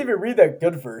 Dude, we didn't even read that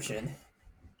good version.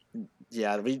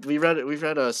 Yeah, we read it. We've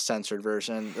read a censored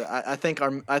version. I think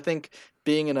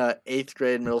being in a 8th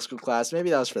grade middle school class,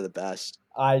 maybe that was for the best.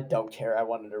 I don't care. I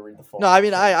wanted to read the full. No, I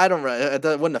mean I don't.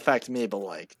 That wouldn't affect me, but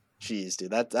like, geez,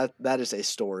 dude, that is a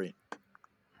story.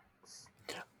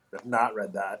 I've not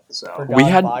read that. So we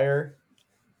had. Fire.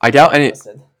 I doubt any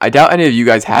of you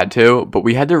guys had to, but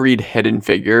we had to read Hidden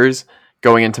Figures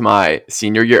going into my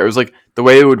senior year. It was like the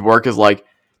way it would work is like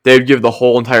they would give the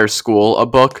whole entire school a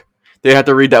book. they had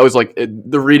to read that was like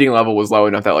the reading level was low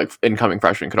enough that like incoming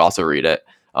freshmen could also read it.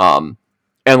 And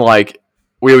like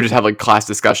we would just have like class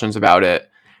discussions about it,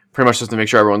 pretty much just to make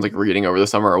sure everyone's like reading over the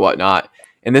summer or whatnot.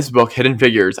 In this book, Hidden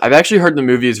Figures, I've actually heard the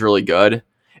movie is really good,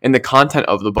 and the content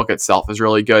of the book itself is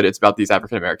really good. It's about these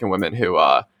African American women who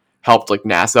helped like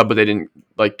NASA, but they didn't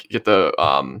like get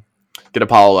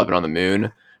Apollo 11 on the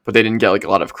moon, but they didn't get like a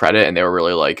lot of credit, and they were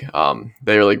really like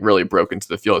they were like really broke into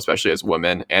the field, especially as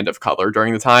women and of color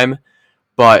during the time.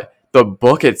 But the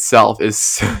book itself is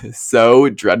so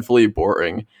dreadfully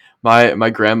boring. My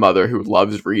grandmother, who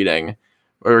loves reading,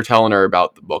 we were telling her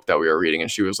about the book that we were reading, and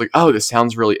she was like, "Oh, this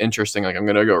sounds really interesting. Like, I'm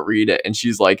gonna go read it." And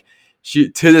she's like, she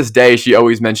to this day she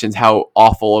always mentions how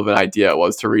awful of an idea it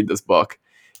was to read this book,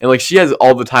 and like she has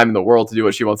all the time in the world to do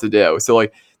what she wants to do. So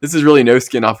like this is really no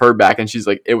skin off her back, and she's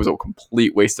like, it was a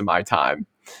complete waste of my time.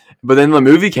 But then the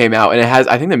movie came out, and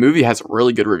I think the movie has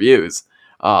really good reviews.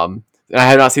 And I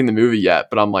have not seen the movie yet,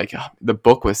 but I'm like, the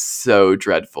book was so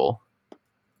dreadful.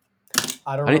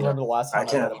 I don't I didn't- remember the last time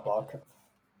I read a book.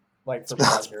 Like for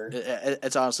pleasure.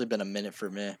 It's honestly been a minute for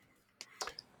me.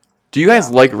 Do you guys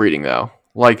like reading though?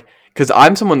 Like, because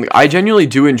I'm someone I genuinely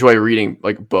do enjoy reading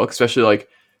like books, especially like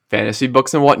fantasy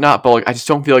books and whatnot. But like, I just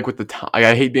don't feel like with the time.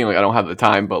 I hate being like I don't have the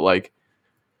time, but like,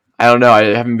 I don't know. I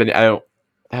don't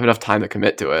have enough time to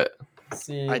commit to it.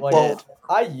 See, I like did.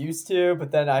 I used to,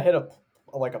 but then I hit a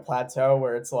plateau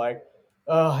where it's like,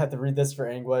 oh, I have to read this for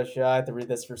English. I have to read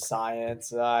this for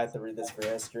science. I have to read this for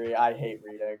history. I hate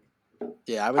reading.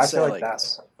 Yeah, I would I say feel like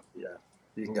that's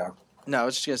you can go. no, I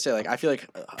was just gonna say like I feel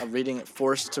like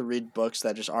forced to read books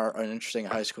that just aren't interesting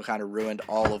in high school kind of ruined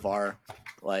all of our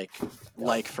like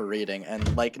for reading,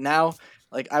 and like now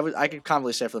like I could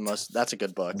confidently say for the most that's a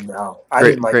good book. No, I Great-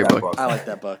 didn't like great that book. book. I like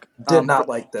that book. Did not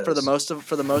like this. For most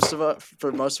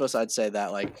of us, I'd say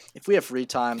that like if we have free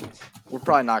time, we're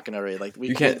probably not gonna read. Like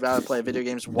You can't- we'd rather play video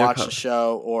games, No watch a comment.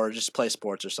 show, or just play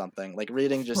sports or something. Like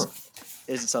reading just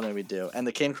isn't something we do. And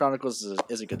the Kane Chronicles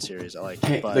is a good series. I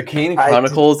like. But The Kane I did-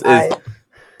 Chronicles I- is.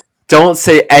 Don't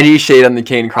say any shade on the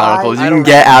Kane Chronicles. I You can don't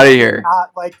get out of here.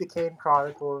 Not like the Kane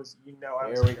Chronicles. You know, I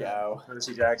was Here we a fan go. of the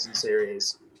Percy Jackson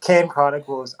series. Kane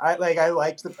Chronicles. I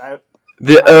liked the.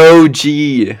 The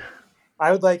OG.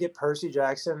 I would like it Percy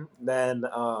Jackson than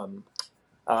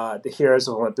the Heroes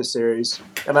of Olympus series,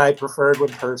 and I preferred when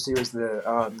Percy was the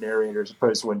narrator as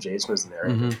opposed to when Jason was the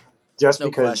narrator. Mhm. Just No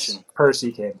because question.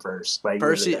 Percy came first. Like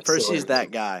Percy literally, that's the is only that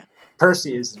reason. guy.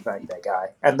 Percy is in fact that guy,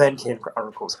 and then Kane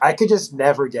Chronicles. I could just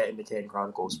never get into Kane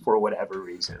Chronicles for whatever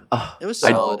reason. It was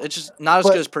I- solid. It's just not as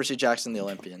but- good as Percy Jackson, the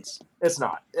Olympians. It's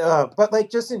not. But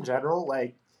like just in general,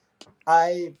 like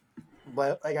I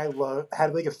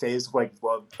had like a phase of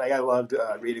I loved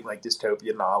reading like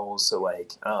dystopian novels. So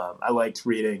like I liked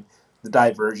reading the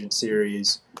Divergent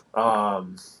series.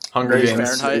 Hunger Maze Games. Runner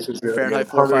Fahrenheit- series was really Fahrenheit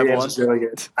good. Hunger 451. Games was really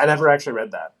good. I never actually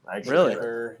read that. I actually Really?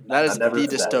 never. That is I the never read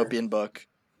that. dystopian book.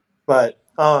 But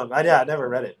I never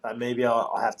read it. Maybe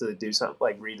I'll have to do something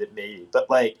like read it maybe. But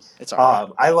like It's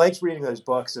alright. I liked reading those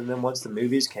books, and then once the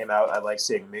movies came out, I liked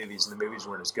seeing movies, and the movies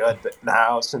weren't as good. But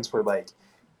now, since we're like,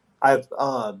 I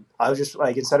was just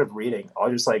like instead of reading, I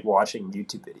was just like watching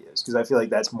YouTube videos because I feel like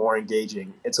that's more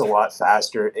engaging. It's a lot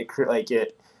faster. It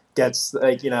gets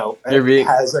like it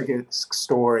has like a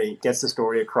story, gets the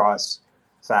story across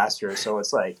faster. So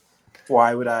it's like,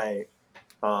 why would I,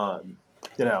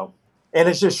 And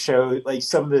it's just showed like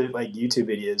some of the like YouTube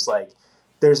videos. Like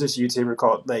there's this YouTuber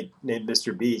called named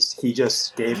Mr. Beast. He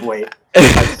just gave away.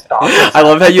 I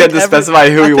love how you had to specify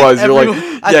who he was. You're like,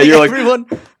 everyone.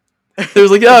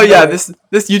 there's like, oh yeah, this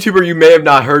YouTuber you may have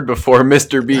not heard before,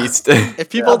 Mr. Beast. If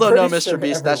people Yeah, don't know I'm pretty Mr. sure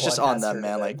Beast, that's just everyone on has them, heard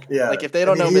man. of Like, Yeah. like if they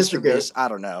don't I mean, know he is the Mr. goat. Beast, I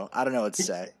don't know what to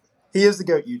say. He is the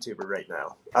GOAT YouTuber right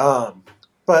now.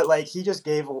 But like he just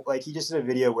did a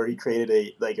video where he created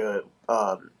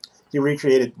he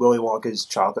recreated Willy Wonka's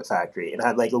chocolate factory and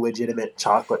had like a legitimate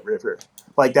chocolate river.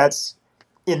 Like that's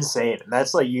insane. And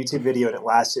that's like YouTube video, and it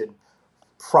lasted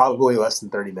probably less than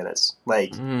 30 minutes.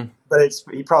 Like, but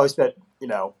he probably spent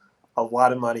a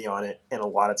lot of money on it and a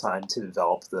lot of time to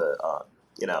develop the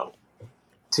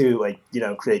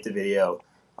create the video.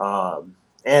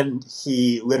 And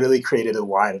he literally created a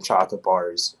line of chocolate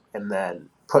bars and then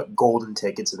put golden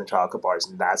tickets in the chocolate bars,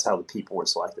 and that's how the people were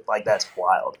selected. Like, that's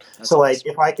wild. That's so, like, awesome.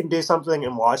 if I can do something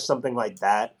and watch something like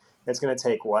that, it's going to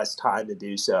take less time to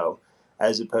do so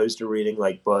as opposed to reading,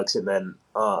 like, books. And then,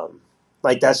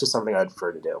 that's just something I'd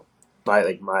prefer to do. My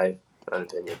own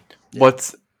opinion.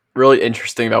 What's really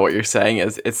interesting about what you're saying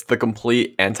is it's the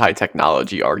complete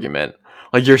anti-technology argument.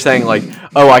 Like you're saying, like,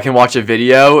 oh, I can watch a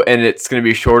video and it's going to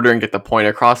be shorter and get the point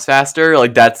across faster.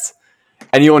 Like that's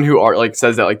anyone who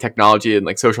says that like technology and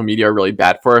like social media are really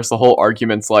bad for us, the whole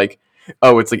argument's like,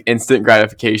 oh, it's like instant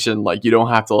gratification. Like you don't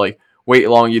have to like wait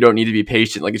long. You don't need to be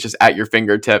patient. Like it's just at your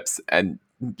fingertips. And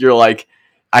you're like,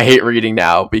 I hate reading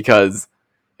now because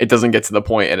it doesn't get to the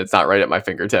point and it's not right at my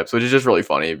fingertips, which is just really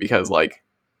funny because like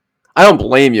I don't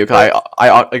blame you because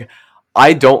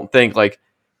I don't think like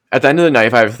at the end of the night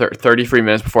if I have 30 free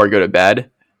minutes before I go to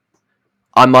bed,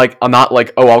 I'm not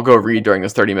like, oh, I'll go read during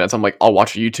this 30 minutes. I'm like, I'll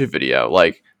watch a YouTube video.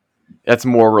 Like that's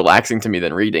more relaxing to me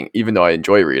than reading, even though I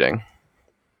enjoy reading.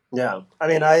 Yeah, I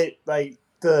mean, I would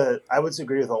also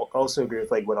agree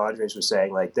with like what Andres was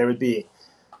saying. Like there would be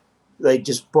like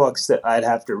just books that I'd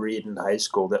have to read in high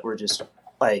school that were just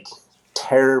like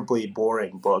terribly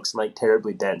boring books and like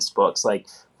terribly dense books. Like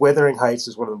Wuthering Heights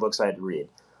is one of the books I had to read.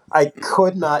 I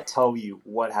could not tell you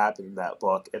what happened in that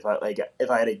book if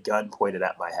I had a gun pointed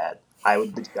at my head. I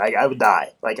would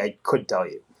die. Like I couldn't tell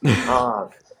you.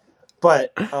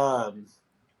 But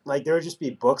like there would just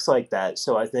be books like that.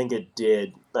 So I think it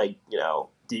did like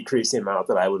decrease the amount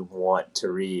that I would want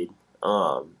to read.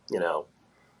 Now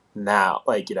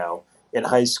like in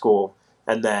high school,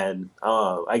 and then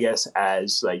I guess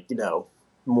as like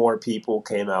more people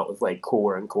came out with like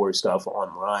cooler and cooler stuff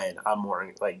online,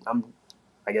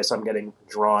 I guess I'm getting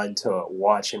drawn to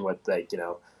watching what like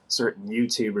certain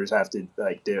YouTubers have to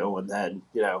like do, and then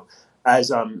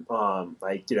as I'm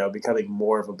becoming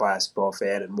more of a basketball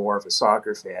fan and more of a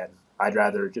soccer fan, I'd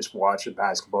rather just watch a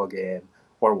basketball game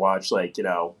or watch like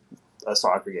a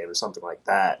soccer game or something like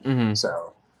that. Mm-hmm.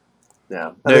 So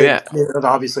yeah,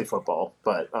 obviously football,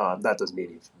 but that doesn't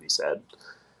need to be said.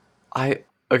 I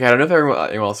don't know if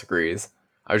anyone else agrees.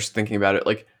 I was just thinking about it.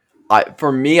 Like,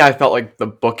 for me, I felt like the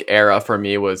book era for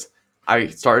me was I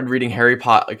started reading Harry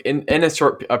Potter like in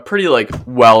a pretty like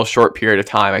short period of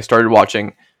time. I started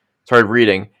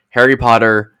reading Harry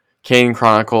Potter, Kane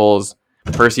Chronicles,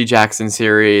 Percy Jackson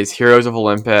series, Heroes of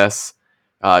Olympus,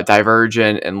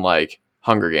 Divergent, and like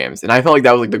Hunger Games. And I felt like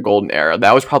that was like the golden era.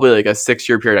 That was probably like a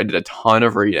 6-year period. I did a ton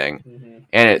of reading,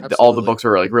 and all the books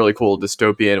were like really cool,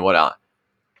 dystopian and whatnot.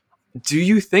 Do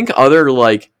you think other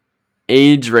like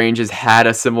age ranges had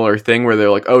a similar thing where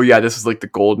they're like, oh yeah, this is like the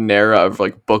golden era of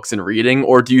like books and reading?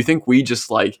 Or do you think we just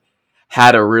like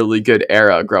had a really good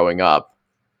era growing up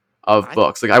of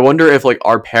books? Like I wonder if like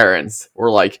our parents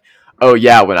were like, oh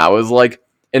yeah, when I was like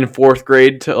in 4th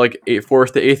grade to like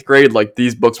 4th to 8th grade, like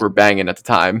these books were banging at the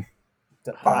time.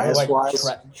 Bias-wise?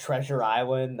 Treasure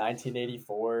Island,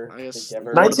 1984. I guess The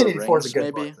Giver. Lord of the 1984 is a Rings, good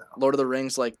maybe book, though. Lord of the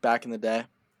Rings, like back in the day.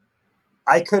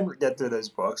 I couldn't get through those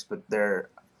books, but they're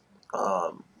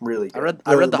really good.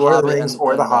 I read the Lord of Hobbit the Rings and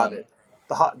or the Hobbit.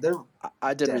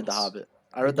 I did read dense. the Hobbit.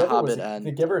 I read the Hobbit and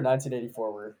The Giver and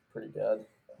 1984 were pretty good.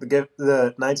 The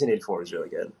 1984 is really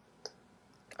good.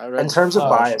 I read In terms of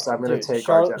bias, I'm going to take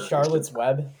our generation. Charlotte's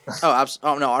Web.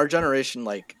 Oh no, our generation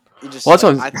like you just. Well,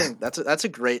 like, I think that's a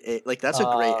great a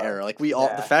great era. Like we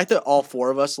all the fact that all 4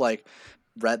 of us like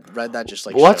read that just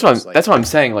like. Well, shows, that's what I'm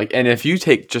saying. Like, and if you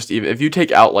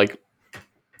take out like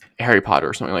Harry Potter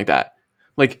or something like that,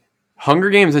 like Hunger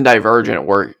Games and Divergent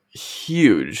were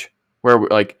huge. Where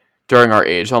like during our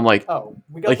age, so I'm like, oh,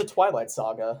 we got the Twilight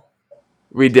Saga.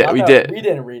 We did. We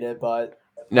didn't read it, but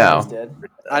no, did.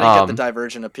 I didn't get the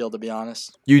Divergent appeal, to be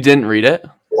honest. You didn't read it?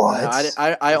 What?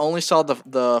 No, I only saw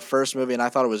the first movie and I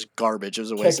thought it was garbage. It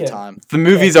was a waste of time. The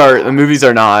movies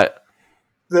are not.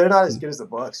 They're not as good as the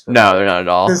books. No, they're not at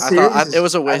all. It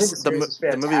was a waste.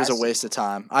 The movie was a waste of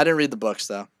time. I didn't read the books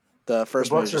though. The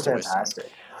first movie was just a waste of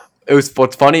time.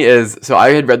 What's funny is, so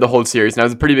I had read the whole series and I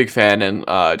was a pretty big fan, and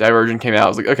Divergent came out. I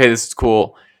was like, okay, this is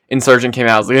cool. Insurgent came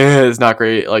out. I was like, it's not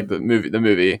great. Like the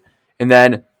movie, and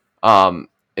then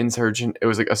Insurgent, it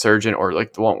was like a surgeon or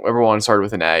like the one everyone started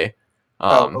with an A.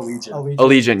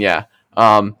 Allegiant, yeah.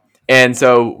 And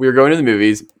so we were going to the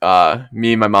movies,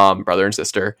 me, my mom, brother, and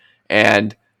sister,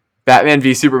 and Batman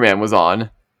v Superman was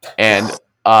on, and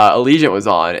Allegiant was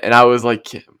on, and I was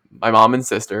like, my mom and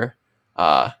sister,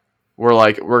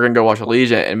 we're gonna go watch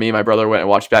Allegiant, and me and my brother went and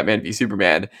watched Batman v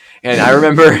Superman. And I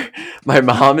remember my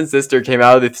mom and sister came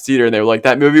out of the theater and they were like,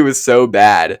 that movie was so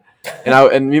bad.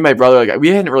 And me and my brother, like, we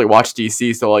hadn't really watched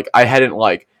DC, so like I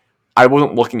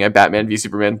wasn't looking at Batman v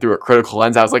Superman through a critical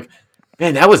lens. I was like,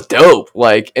 man, that was dope.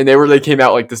 Like, and they came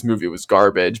out like this movie was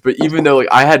garbage. But even though like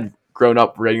I had grown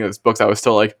up reading those books, I was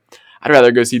still like, I'd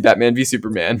rather go see Batman v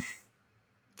Superman.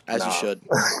 As you should.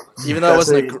 Even though it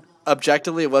wasn't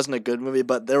objectively, it wasn't a good movie,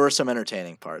 but there were some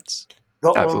entertaining parts.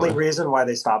 The only reason why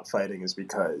they stopped fighting is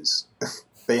because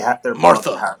they had their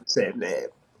Martha have the same name.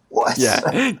 What? Yeah,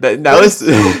 that was.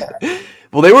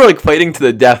 Well, they were like fighting to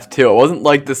the death too. It wasn't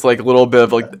like this like little bit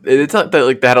of like. It's not that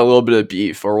like they had a little bit of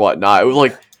beef or whatnot. It was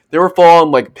like they were full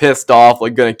on like pissed off,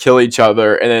 like gonna kill each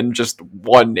other, and then just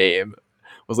one name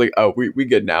was like, oh, we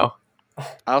good now.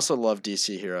 I also love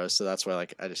DC heroes, so that's why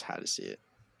like I just had to see it.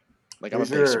 Like I'm a Who's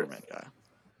big your Superman guy.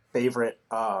 favorite?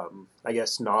 I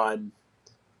guess non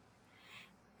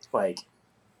like.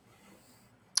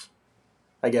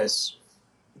 I guess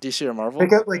DC or Marvel?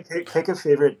 pick a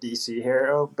favorite DC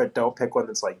hero, but don't pick one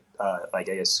that's like I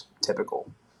guess typical.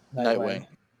 Nightwing.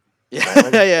 Yeah,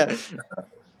 Nightwing? yeah.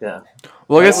 Yeah.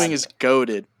 Well, I guess Nightwing is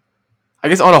goated. I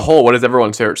guess on a whole, what is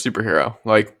everyone's favorite superhero?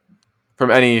 Like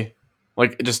from any,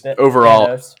 like just Th- overall.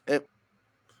 Thanos.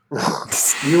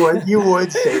 you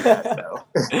would say that though.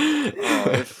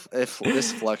 If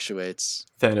this fluctuates.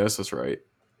 Thanos was right.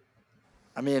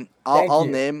 I mean, Thank I'll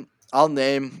you.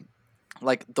 name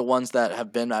like the ones that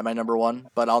have been at my number one,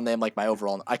 but I'll name like my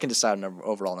overall. I can decide on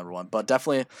overall number one, but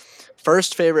definitely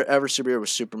first favorite ever superhero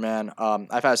was Superman.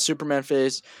 I've had Superman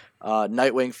phase,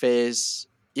 Nightwing phase,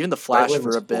 even the Flash Nightwing for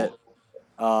was a bit.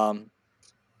 cool.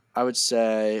 I would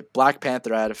say Black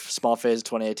Panther. I had a small phase in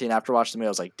 2018. After watching the movie, I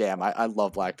was like, damn, I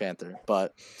love Black Panther.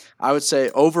 But I would say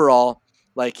overall,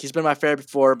 like he's been my favorite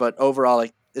before, but overall,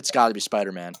 like it's got to be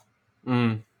Spider-Man.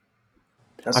 Mm.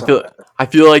 That's I not feel bad. I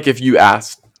feel like if you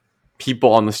asked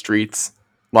people on the streets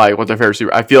like what their favorite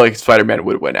super, I feel like Spider-Man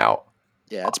would win out.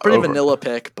 Yeah, it's a pretty Over. vanilla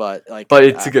pick, but like, But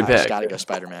it's a good I just pick. got to go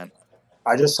Spider-Man.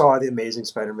 I just saw the Amazing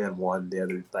Spider-Man 1 the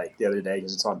other day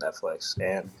because it's on Netflix,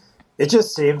 and it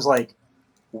just seems like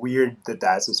weird that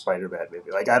that's a Spider-Man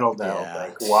movie. Like I don't know, Yeah,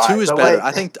 like why. 2 is But, better.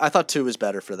 like, I thought 2 was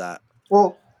better for that.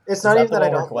 well, it's Is not that even the that I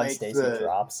one where don't Gwen like Stacy the.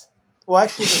 drops? Well,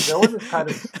 actually, the villain was kind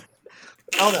of.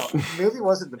 I don't know. The movie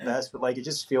wasn't the best, but like it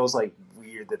just feels like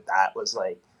weird that was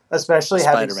like, especially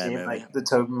having Spider-Man seen movie. like the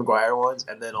Tobey Maguire ones,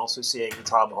 and then also seeing the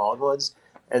Tom Holland ones,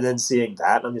 and then seeing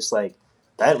that, I'm just like,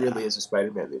 that really is a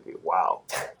Spider-Man movie. Wow.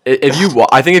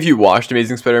 I think if you watched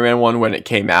Amazing Spider-Man 1 when it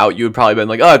came out, you would probably been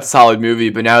like, oh, it's a solid movie.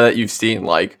 But now that you've seen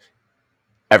like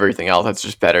everything else that's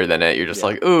just better than it, you're just Yeah.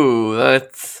 like, ooh,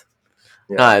 that's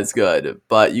Yeah. not as good.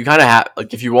 But you kind of have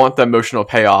like if you want the emotional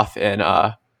payoff in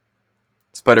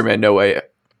Spider-Man No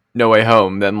Way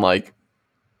Home, then like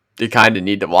you kind of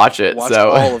need to watch it. Watch So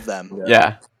all of them.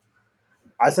 yeah.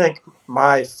 I think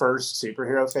my first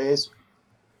superhero phase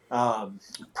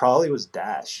probably was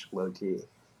Dash, low key,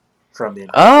 from the Incredibles.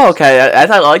 Oh, okay.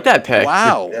 I like that pick.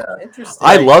 Wow. Yeah. Interesting.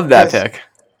 I Like, love that pick.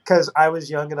 Because I was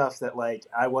young enough that like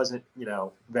I wasn't,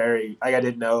 very like I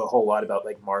didn't know a whole lot about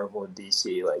like Marvel and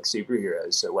DC like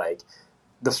superheroes. So like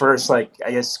the first like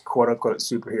I guess quote unquote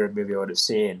superhero movie I would have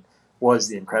seen was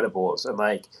The Incredibles, and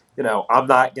like I'm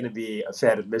not gonna be a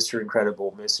fan of Mr.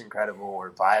 Incredible, Miss Incredible,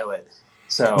 or Violet.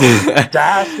 So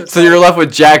Dash was So you're left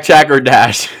with Jack or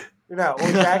Dash. well,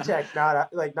 Jack,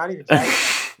 not even Jack,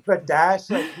 but Dash,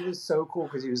 like he was so cool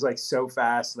because he was like so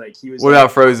fast. Like he was. What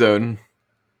about Frozone?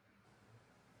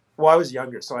 Well, I was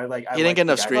younger, so I He didn't get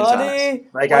enough screen time. time. Honey,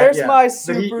 Like where's my But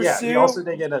super suit? he also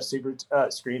didn't get enough super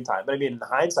screen time. But I mean, in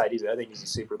hindsight, I think he's a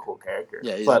super cool character.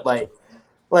 Yeah, but like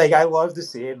I love the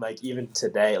scene, like even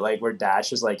today, like where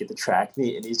Dash is like at the track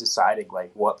meet and he's deciding like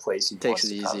what place he Takes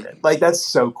wants it to come easy. in. Like that's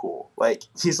so cool. Like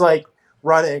he's like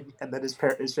running, and then his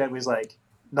family's like,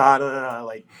 no,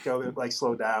 like go like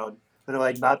slow down. And they're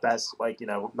like, not that like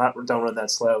not don't run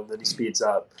that slow. And then he speeds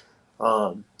up.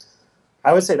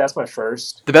 I would say that's my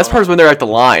first. The best part is when they're at the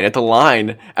line. At the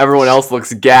line, everyone else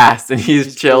looks gassed and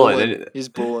he's chilling. Booling. He's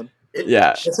booling.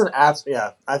 Yeah. It's an app.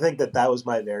 Yeah, I think that was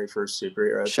my very first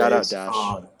superhero. Shout out phase. Dash.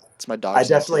 It's my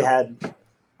dog's I definitely name, too.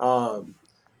 had.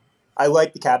 I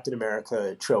like the Captain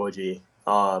America trilogy.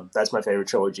 That's my favorite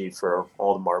trilogy for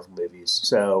all the Marvel movies.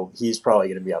 So he's probably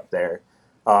going to be up there.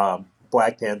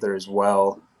 Black Panther as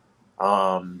well.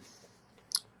 I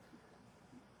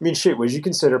mean, shit. Would you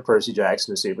consider Percy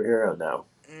Jackson a superhero? No.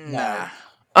 Nah.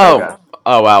 Oh. Okay.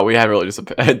 Oh wow, we have really just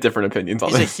different opinions on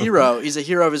He's a this. hero. He's a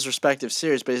hero of his respective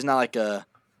series, but he's not like a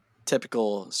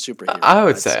typical superhero. I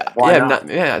would I'd say, Why yeah,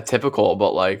 not? typical,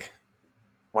 but like,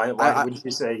 Why I- wouldn't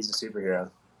you say he's a superhero?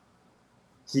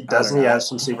 He don't doesn't. He know. have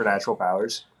some supernatural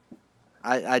powers.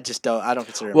 I just don't. I don't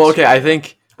consider him. well, a okay,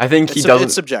 superhero. I think he It's doesn't.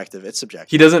 subjective. It's subjective.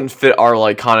 He doesn't fit our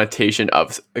like connotation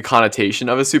of a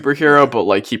superhero, but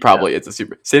like he probably is a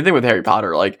super. Same thing with Harry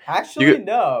Potter. Like Actually, you could-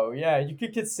 no. Yeah, you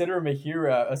could consider him a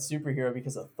superhero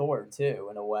because of Thor too,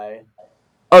 in a way.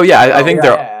 oh yeah, I Oh, think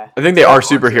yeah. I think they Yeah, are Archers.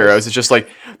 superheroes. It's just like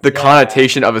the Yeah.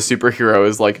 connotation of a superhero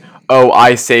is like, oh,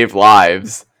 I save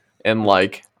lives, and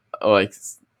like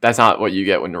that's not what you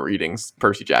get when reading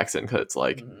Percy Jackson because it's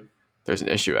like Mhm. there's an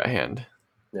issue at hand.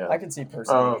 Yeah. I can see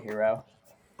Percy being a Um, hero.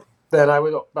 Then I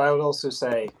would also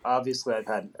say, obviously, I've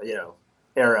had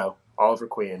Arrow, Oliver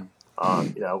Queen. Without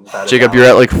a Jacob, doubt. you're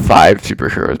at like 5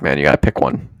 superheroes, man. You gotta pick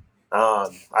one.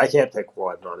 I can't pick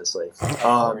one honestly.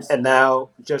 And now,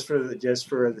 just for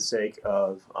the sake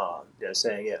of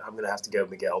saying it, I'm gonna have to go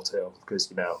Miguel too, because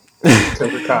Cobra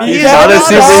Kai. He's Miguel not a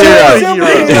is not a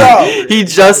superhero. superhero. He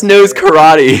just knows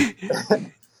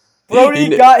karate.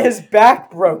 Brody got his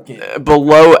back broken.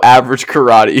 Below average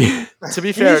karate. To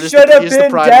be fair, should have he's the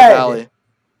been pride dead. of the valley.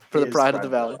 For the pride of the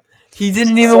valley. He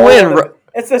didn't even Soul win. of the-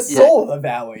 it's the soul of the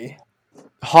valley.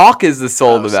 Hawk is the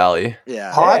soul of the valley.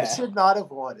 Yeah. Hawk should not have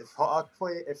won. If Hawk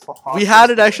We had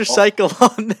an extra cycle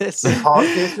on this.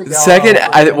 Second,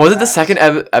 was it the second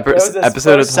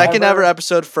episode of second ever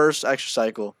episode, first extra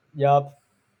cycle. Yup.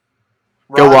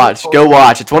 Go watch.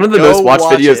 It's one of the most watched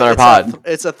videos on our pod.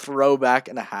 It's a throwback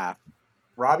and a half.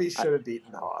 Robbie should have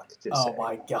beaten Hawk.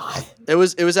 My god. It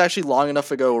was actually long enough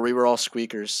ago where we were all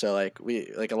squeakers, so a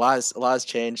lot has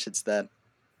changed since then.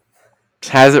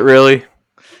 Has it really?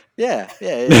 Yeah.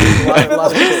 A It's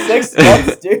lot been 6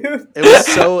 months, dude.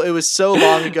 It was so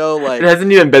long ago. Like it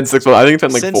hasn't even been 6 months. I think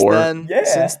it's been like 4.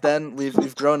 Since then,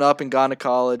 we've grown up and gone to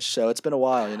college, so it's been a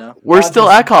while, We're still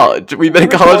at college. We've been in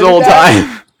college the whole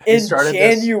time. In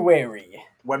January.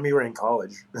 When we were in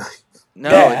college.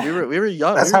 No, we were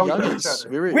young. That's how we knew each youngins.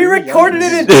 other. We recorded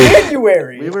it in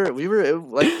January.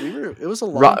 It was a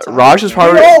long time. Raj was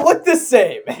probably. We all look the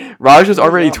same. Raj was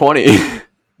already 20.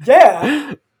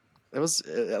 Yeah. It was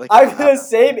I'm the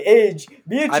same age.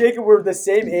 Me and Jacob were the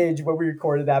same age when we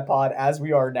recorded that pod as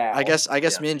we are now. I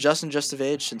guess me and Justin just have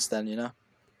aged since then,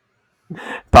 But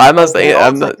I must say,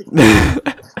 I'm not.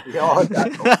 We all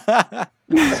got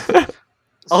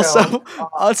Also,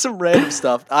 on some random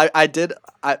stuff, I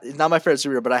not my favorite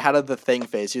superhero, but I had the Thing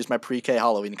face. He was my pre-K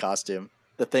Halloween costume.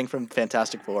 The Thing from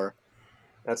Fantastic Four.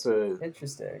 That's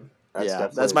interesting.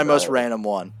 That's my most random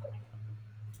one.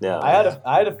 Yeah, I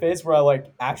had a phase where I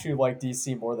actually liked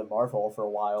DC more than Marvel for a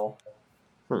while.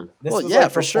 For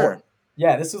sure.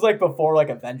 Yeah, this was before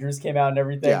Avengers came out and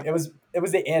everything. Yeah. It was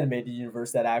the animated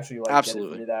universe that actually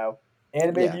Absolutely. did it for me though.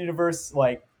 Animated universe,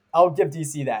 I'll give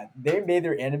DC that. They made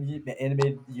their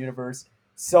animated universe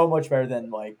so much better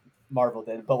than Marvel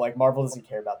did, but Marvel doesn't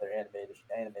care about their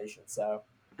animation, so.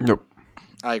 Nope.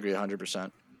 I agree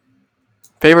 100%.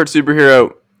 Favorite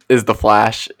superhero is the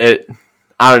Flash. I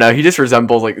don't know. He just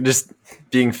resembles just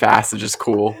being fast is just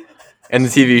cool, and the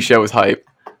TV show was hype.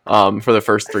 For the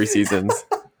first 3 seasons.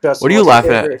 Justin, what are you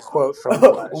laughing at? Quote from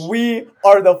Flash. We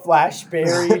are the Flash,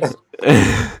 Barry.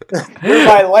 You're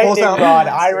my lightning rod,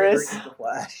 Iris.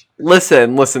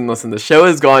 Listen. The show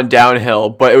has gone downhill,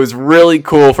 but it was really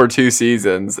cool for 2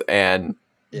 seasons, and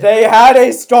they had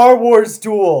a Star Wars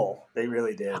duel. They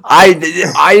really did. I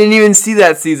didn't even see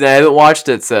that season. I haven't watched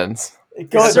it since.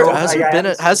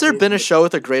 Has there been a show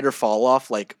with a greater fall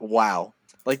off? Wow.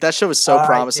 That show was so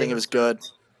promising. It was good.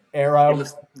 Arrow.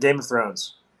 Game of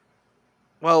Thrones.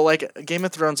 Well, Game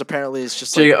of Thrones apparently is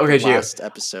just last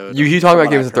episode. You talk about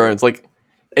Game of Thrones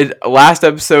last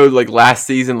episode, last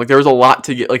season, there was a lot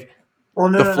to get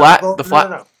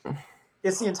No.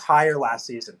 It's the entire last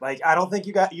season. I don't think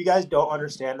you guys don't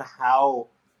understand how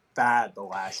bad the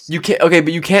last. You can't. Okay,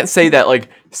 but you can't say that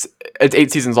it's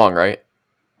 8 seasons long, right?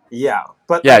 Yeah,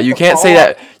 but you can't say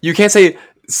that. You can't say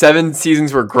 7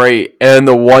 seasons were great, and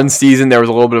the 1 season there was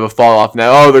a little bit of a fall off.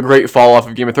 Now, the great fall off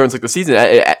of Game of Thrones, the season,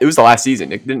 it was the last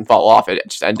season. It didn't fall off. It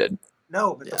just ended.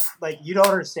 No, but you don't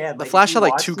understand. The Flash had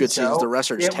 2 good seasons. The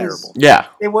rest are just terrible. Yeah,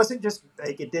 it wasn't just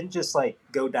it didn't just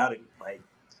go down and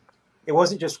it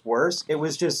wasn't just worse. It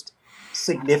was just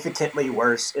significantly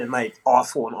worse in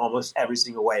awful in almost every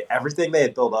single way. Everything they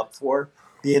had built up for.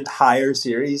 The entire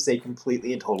series, they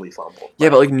completely and totally fumbled. Yeah,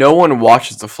 but no one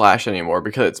watches The Flash anymore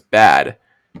because it's bad.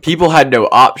 People had no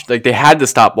option. They had to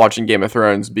stop watching Game of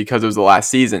Thrones because it was the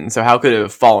last season. So how could it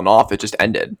have fallen off? It just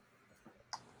ended.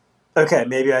 Okay,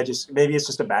 maybe it's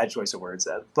just a bad choice of words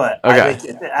then. But okay.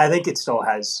 I think it still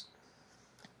has.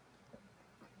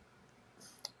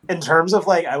 In terms of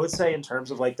I would say in terms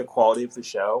of the quality of the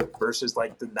show versus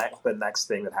the next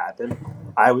thing that happened,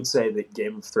 I would say that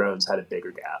Game of Thrones had a bigger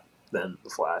gap than The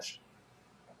Flash.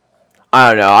 I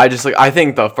don't know. I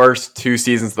think the first 2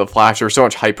 seasons of The Flash, there was so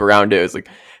much hype around it. It was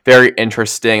very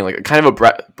interesting, kind of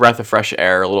a breath of fresh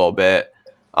air a little bit.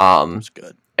 It's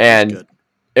good. And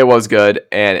it was good,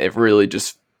 and it really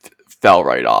just fell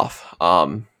right off.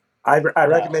 I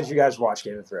recommend you guys watch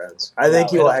Game of Thrones. I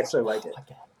think you'll actually like it.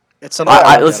 It's something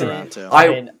listen.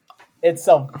 It's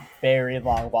a very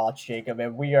long watch, Jacob,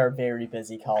 and we are very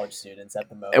busy college students at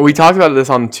the moment. And we talked about this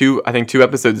on 2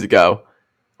 episodes ago.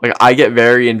 I get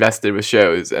very invested with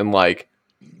shows, and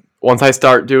once I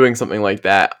start doing something like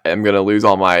that, I'm gonna lose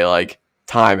all my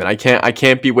time, and I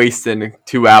can't be wasting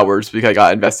 2 hours because I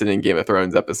got invested in Game of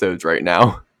Thrones episodes right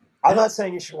now. I'm not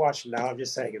saying you should watch it now. I'm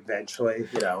just saying eventually.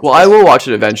 Well, I will watch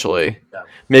it eventually. Yeah.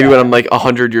 Maybe when I'm like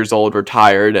 100 years old,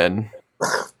 retired, and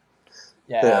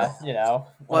Yeah, Yeah. when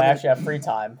Well, I I mean, actually have free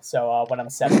time. So when I'm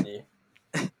 70.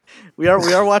 we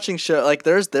are watching show like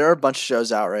there are a bunch of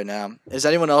shows out right now. Is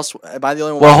anyone else? Am I the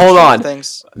only one well, watching hold Stranger on.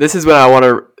 Things? This is when I want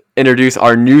to introduce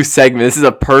our new segment. This is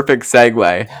a perfect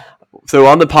segue. So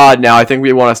on the pod now, I think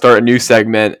we want to start a new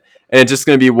segment, and it's just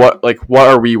going to be what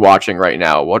are we watching right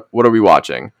now? What are we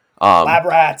watching? Lab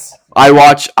rats. I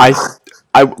watch I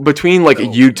between like No.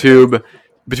 YouTube,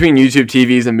 between YouTube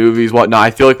TVs and movies, whatnot.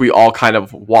 I feel like we all kind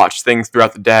of watch things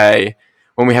throughout the day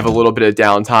when we have a little bit of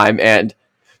downtime, and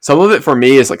some of it for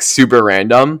me is like super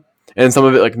random, and some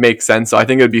of it like makes sense. So I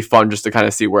think it would be fun just to kind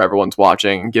of see where everyone's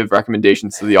watching, give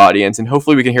recommendations to the audience, and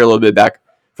hopefully we can hear a little bit back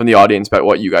from the audience about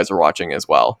what you guys are watching as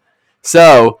well.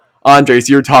 So, Andres,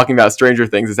 you were talking about Stranger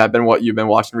Things. Has that been what you've been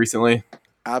watching recently?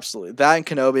 Absolutely, that and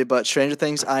Kenobi. But Stranger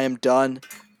Things, I am done.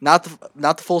 Not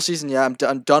the full season yet.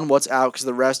 I'm done what's out because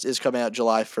the rest is coming out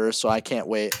July 1st, so I can't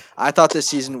wait. I thought this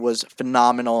season was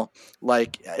phenomenal.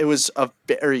 Like it was a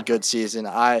very good season.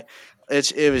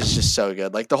 It was just so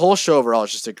good. Like the whole show overall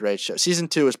is just a great show. Season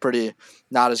 2 is pretty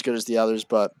not as good as the others,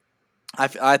 but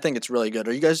I think it's really good.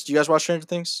 Do you guys watch Stranger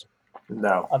Things?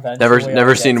 No. Eventually, Never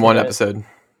I'll get seen to one it. episode.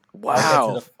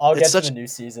 Wow, I'll it's get to such the new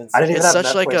season. I didn't even it's have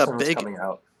such like Netflix a when it was big coming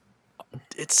out.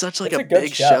 it's such like It's a a good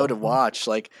big show show. to watch.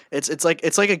 Like it's like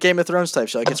a Game of Thrones type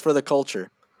show. Like it's for the culture.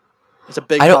 It's a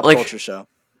big I don't pop like. culture show.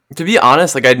 To be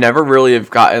honest, like I'd never really have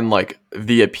gotten like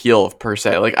the appeal of per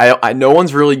se. Like I no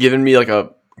one's really given me like a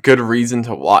good reason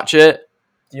to watch it.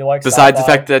 Do you like Besides the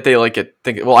sci-fi? fact that they like it,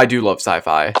 think well, I do love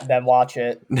sci-fi, Then watch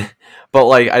it. but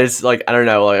like I just like I don't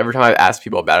know. Like every time I ask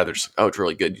people about it, they're just like, oh, it's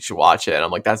really good. You should watch it. And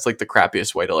I'm like, that's like the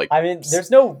crappiest way to like I mean,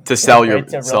 there's no to good sell way your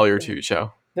to sell your re- TV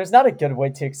show. There's not a good way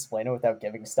to explain it without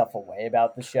giving stuff away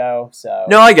about the show. So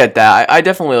No, I get that. I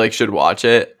definitely like should watch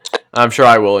it. I'm sure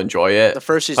I will enjoy it. The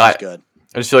first season's good.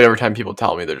 I just feel like every time people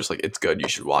tell me they're just like it's good, you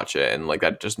should watch it, and like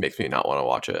that just makes me not want to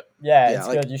watch it. yeah, Yeah, it's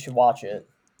like- good. You should watch it.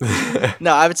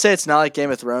 No, I would say it's not like Game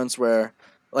of Thrones where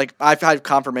like I've had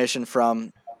confirmation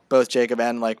from both Jacob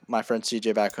and like my friend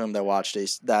CJ back home that watched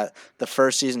these that the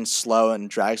first season's slow and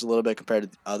drags a little bit compared to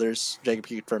the others. Jacob,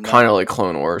 you confirm that? Kind of like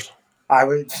Clone Wars. I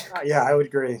would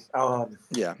agree.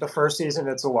 Yeah. The first season,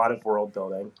 it's a lot of world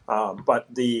building, but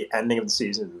the ending of the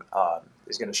season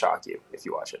is going to shock you if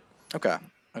you watch it. Okay.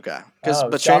 But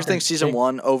Stranger shocker. Things season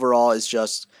 1 overall is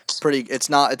just pretty. It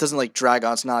doesn't like drag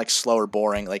on. It's not like slow or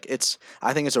boring. Like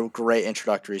I think it's a great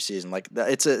introductory season. Like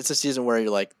it's a season where you're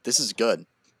like, this is good.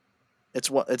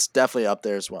 It's definitely up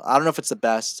there as well. I don't know if it's the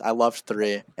best. I loved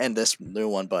 3 and this new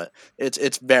one, but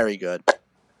it's very good.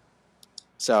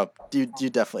 So you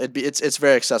definitely it's a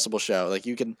very accessible show. Like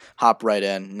you can hop right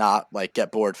in, not like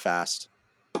get bored fast.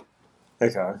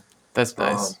 Okay. That's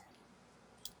nice.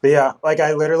 But yeah, like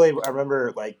I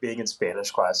remember like being in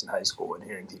Spanish class in high school and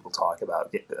hearing people talk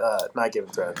about not Game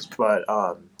of Thrones, but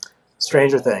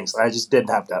Stranger Things. I just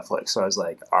didn't have Netflix, so I was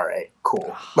like, all right,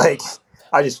 cool. Like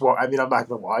I'm not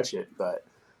gonna watch it, but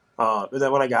and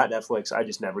then when I got Netflix, I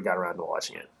just never got around to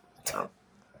watching it. So.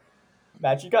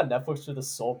 Matt, you got Netflix for the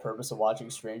sole purpose of watching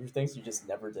Stranger Things. You just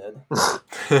never did.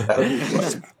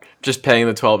 Just paying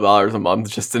the $12 a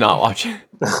month just to not watch it.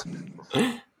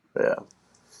 Yeah.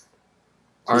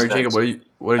 All right, Jacob,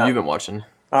 what have you been watching?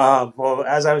 Well,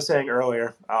 as I was saying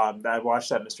earlier, I watched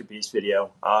that Mr. Beast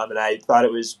video, and I thought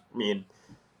it was. It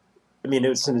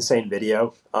was an insane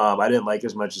video. I didn't like it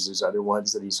as much as his other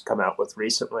ones that he's come out with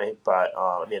recently, but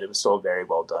it was still very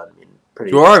well done.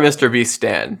 Pretty. You are a Mr. Beast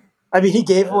stan. He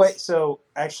gave away. So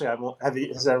actually,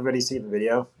 has everybody seen the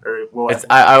video? Or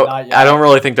I don't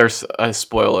really think there's a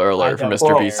spoiler alert for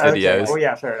Mr. Beast videos. Well,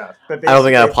 yeah, fair enough. But I don't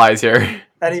think that applies here.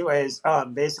 Anyways,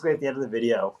 basically at the end of the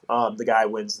video, the guy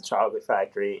wins the chocolate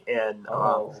factory, and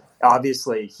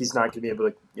obviously he's not going to be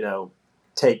able to,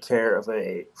 take care of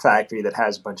a factory that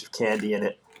has a bunch of candy in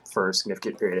it for a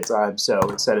significant period of time. So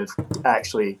instead of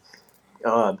actually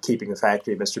keeping the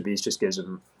factory, Mr. Beast just gives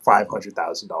him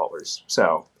 $500,000.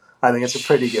 So I think it's a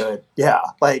pretty good,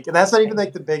 and that's not even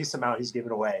like the biggest amount he's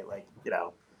given away,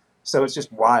 so it's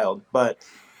just wild. But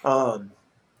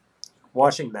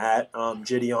watching that,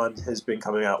 Gideon has been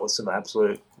coming out with some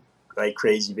absolute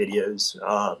crazy videos.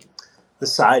 The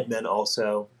Sidemen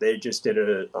also, they just did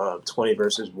a 20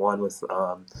 versus 1 with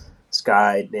this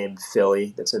guy named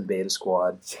Philly that's in Beta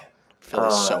Squad.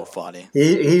 Philly's so funny.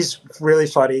 He's really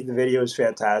funny. The video is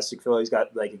fantastic. Philly's got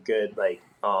a good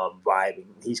vibe.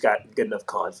 He's got good enough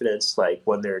confidence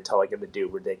when they're telling him to do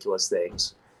ridiculous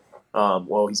things.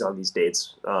 While he's on these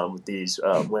dates with these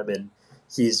women,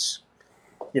 he's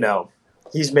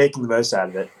he's making the most out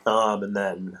of it. And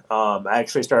then I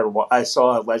actually I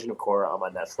saw Legend of Korra on my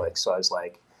Netflix, so I was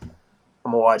like, I'm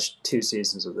gonna watch 2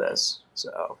 seasons of this.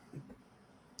 So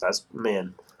that's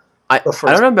man, I the I don't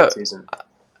first know about. season.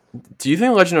 Do you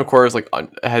think Legend of Korra is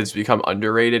has become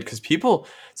underrated? Because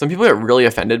some people get really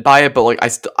offended by it, but like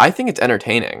I think it's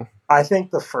entertaining. I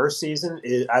think the first season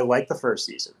is. I like the first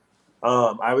season.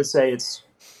 I would say it's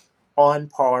on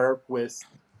par with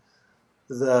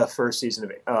the first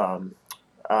season of.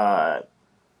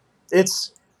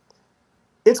 It's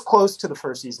close to the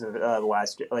first season of the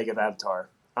last like of Avatar.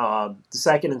 The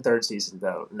second and third season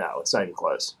though, no, it's not even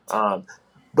close.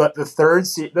 But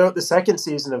the second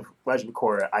season of Legend of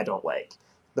Korra, I don't like.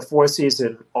 The fourth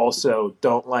season also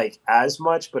don't like as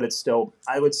much, but it's still,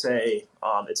 I would say,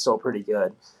 it's still pretty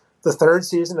good. The third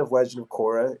season of Legend of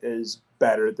Korra is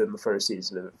better than the first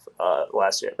season of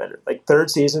Last Airbender. Like third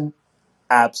season,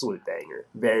 absolute banger,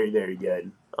 very very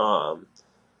good.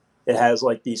 It has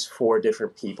like these 4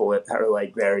 different people that are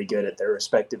like very good at their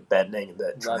respective bending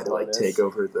that try to like take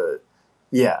over the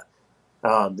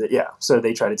so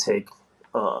they try to take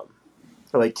or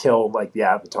like kill like the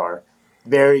Avatar.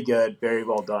 Very good, very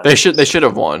well done. They should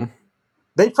have won.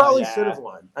 They probably should have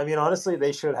won. I mean, honestly,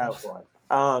 they should have won.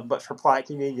 But for plot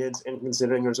convenience and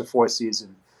considering there's a 4th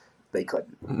season, they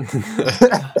couldn't.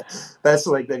 That's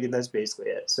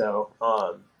basically it. So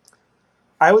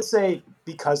I would say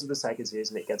because of the second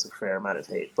season, it gets a fair amount of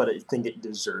hate, but I think it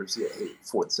deserves the hate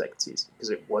for the second season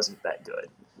because it wasn't that good.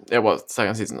 It was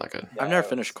second season not good. I've never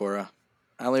finished Korra.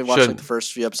 I only watched like the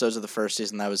first few episodes of the first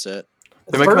season. That was it.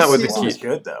 They might come out with the season was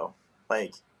good though.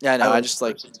 Like yeah, I know. I just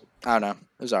like I don't know.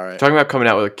 It was alright. Talking about coming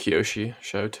out with a Kyoshi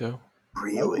show too.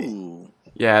 Really? Ooh.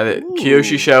 Yeah, the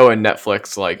Kyoshi show and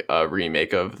Netflix like a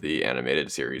remake of the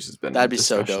animated series has been. That'd be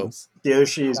so dope.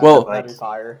 Kyoshi is that'd be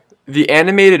fire. The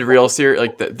animated real series,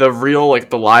 like the real like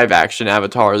the live action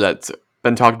Avatar that's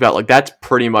been talked about, like that's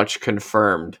pretty much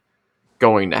confirmed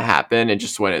going to happen, and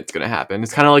just when it's going to happen.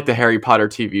 It's kind of like the Harry Potter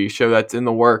TV show that's in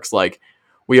the works. Like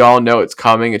we all know it's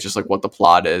coming. It's just like what the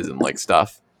plot is and like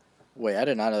stuff. Wait, I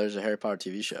did not know there was a Harry Potter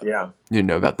TV show. Yeah. You didn't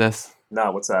know about this?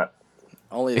 No, what's that?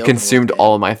 Only it consumed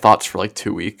all of my thoughts for like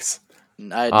 2 weeks.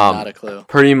 I had not a clue.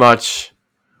 Pretty much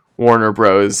Warner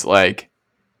Bros. Like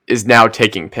is now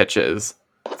taking pitches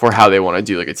for how they want to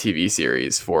do like a TV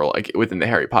series for like within the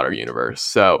Harry Potter universe.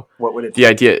 So what would it the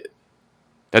idea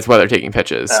that's why they're taking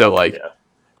pitches. So like yeah.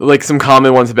 like some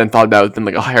common ones have been thought about within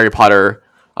like a Harry Potter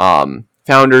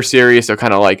founder series. So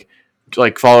kind of like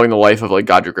following the life of like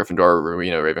Godric Gryffindor,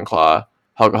 Rowena Ravenclaw,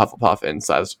 Helga Hufflepuff, and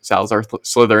Salazar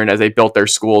Slytherin as they built their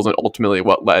schools, and ultimately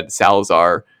what led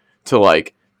Salazar to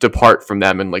like depart from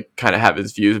them and like kind of have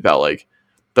his views about like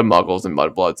the Muggles and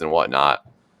Mudbloods and whatnot.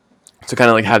 So kind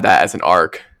of like have that as an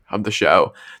arc of the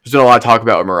show. There's been a lot of talk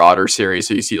about a Marauder series.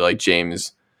 So you see like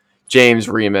James,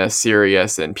 Remus,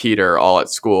 Sirius, and Peter all at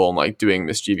school and like doing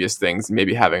mischievous things and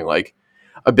maybe having like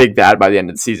a big bad by the end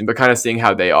of the season, but kind of seeing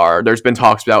how they are. There's been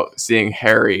talks about seeing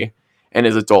Harry and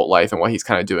his adult life and what he's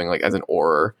kind of doing like as an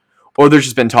Auror. Or there's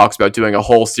just been talks about doing a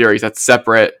whole series that's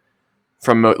separate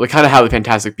from like kind of how the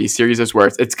Fantastic Beasts series is, where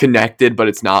it's connected, but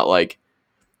it's not like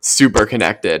super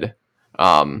connected.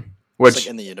 Which it's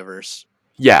like in the universe.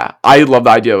 Yeah, I love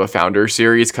the idea of a founder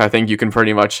series because I think you can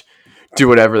pretty much do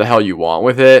whatever the hell you want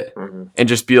with it and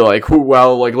just be like,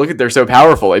 well, like look at they're so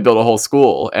powerful. They built a whole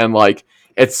school and like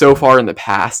it's so far in the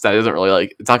past that it doesn't really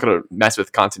like it's not going to mess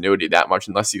with continuity that much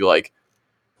unless you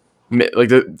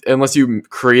unless you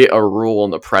create a rule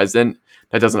in the present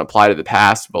that doesn't apply to the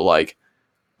past. But like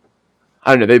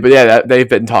I don't know, they've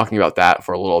been talking about that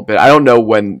for a little bit. I don't know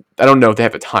if they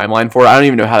have a timeline for it. I don't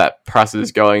even know how that process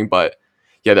is going, but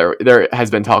yeah, there has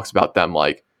been talks about them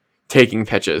like taking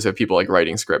pitches of people like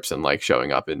writing scripts and like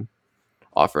showing up and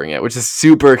offering it, which is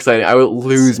super exciting. I would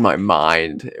lose my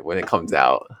mind when it comes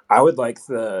out. I would like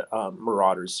the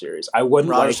Marauders series. I wouldn't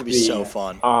Marauders like would be so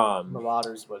fun.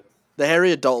 Marauders would. The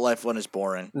Harry adult life one is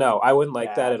boring. No, I wouldn't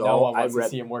like that at all. No one wants to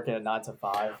see him working at 9 to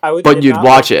 5. But you'd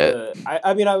watch it.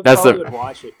 I mean, I would probably would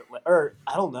watch it, or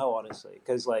I don't know honestly,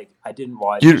 because like I didn't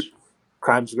watch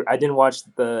Crimes. I didn't watch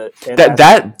the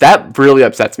that really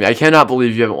upsets me. I cannot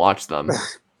believe you haven't watched them.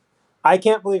 I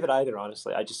can't believe it either.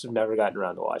 Honestly, I just have never gotten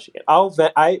around to watching it.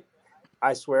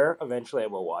 I swear, eventually I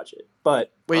will watch it.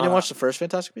 But wait, you didn't watch the first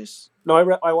Fantastic Beasts?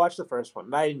 No, I watched the first one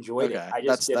and I enjoyed it. I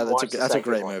just that's a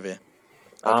great movie.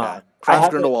 Okay, Crimes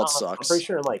Grindelwald sucks. I'm pretty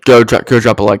sure like go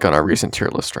drop a like on our recent tier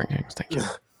list rankings. Thank you.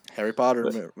 Harry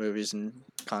Potter movies and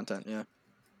content, yeah.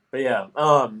 But yeah,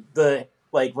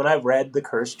 when I read The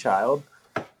Cursed Child,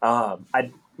 I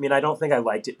mean I don't think I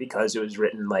liked it because it was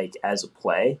written like as a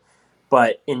play,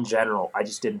 but in general I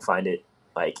just didn't find it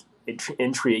like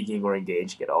intriguing or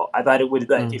engaging at all. I thought it would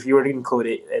if you were to include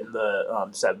it in the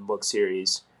 7-book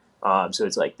series. So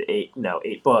it's like the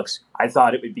 8 books. I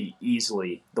thought it would be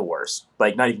easily the worst,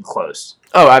 like not even close.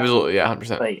 Oh, absolutely, yeah,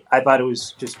 100%. Like I thought it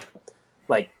was just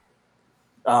like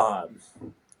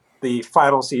the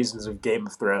final seasons of Game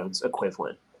of Thrones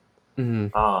equivalent.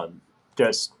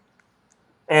 Just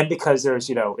and because there's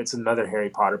it's another Harry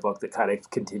Potter book that kind of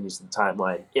continues the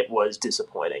timeline. It was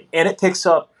disappointing, and it picks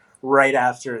up right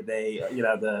after they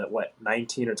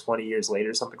 19 or 20 years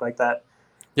later, something like that.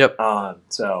 Yep.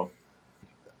 So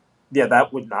yeah,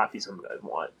 that would not be something I'd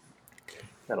want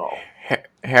at all.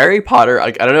 Harry Potter,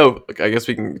 I don't know, I guess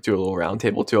we can do a little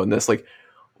roundtable too on this. Like,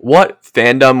 what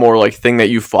fandom or like thing that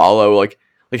you follow? Like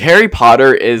Harry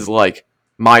Potter is like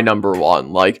my number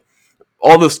one. Like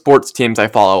all the sports teams I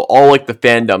follow, all like the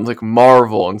fandoms, like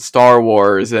Marvel and Star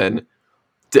Wars and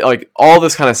like all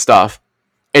this kind of stuff.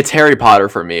 It's Harry Potter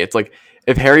for me. It's like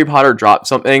if Harry Potter dropped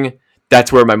something,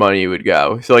 that's where my money would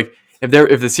go. So like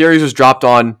if the series was dropped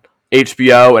on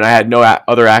HBO and I had no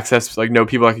other access, like no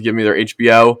people that could give me their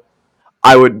HBO,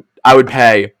 I would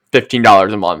pay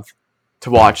 $15 a month to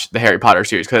watch the Harry Potter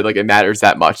series because like it matters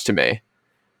that much to me.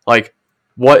 Like,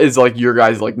 what is like your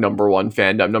guys' like number one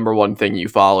fandom, number one thing you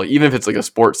follow, even if it's like a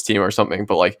sports team or something?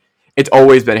 But like, it's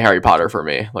always been Harry Potter for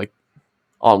me, like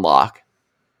on lock.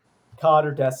 COD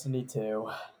or Destiny 2.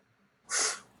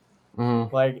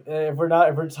 Mm-hmm. Like if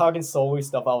we're talking solely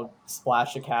stuff, I'll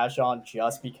splash the cash on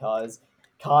just because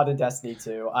COD and Destiny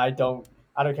 2. I don't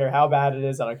care how bad it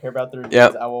is. I don't care about the reviews.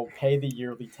 Yep. I will pay the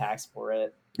yearly tax for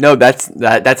it. No, that's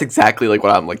exactly like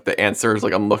what I'm like the answers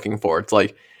like I'm looking for. It's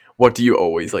like, what do you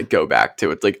always like go back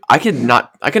to? It's like I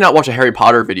cannot watch a Harry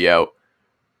Potter video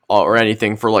or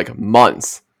anything for like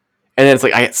months. And then it's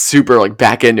like I get super like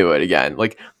back into it again.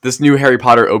 Like this new Harry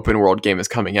Potter open world game is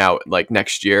coming out like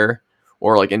next year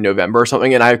or like in November or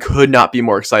something, and I could not be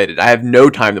more excited. I have no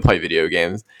time to play video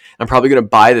games. I'm probably gonna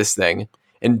buy this thing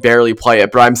and barely play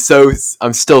it, but I'm still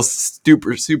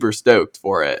super stoked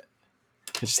for it.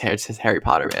 It's just Harry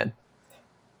Potter, man.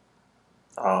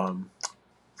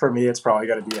 For me, it's probably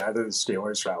going to be either the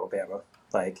Steelers or Alabama.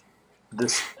 Like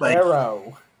this,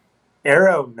 Arrow.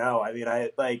 No, I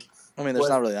mean there's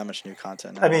not really that much new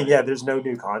content now, I mean, yeah, there's no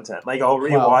new content. Like I'll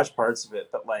rewatch parts of it,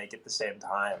 but like at the same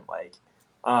time, like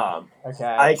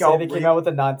okay. Say they came out with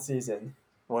the 9th season.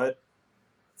 What?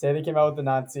 Say they came out with the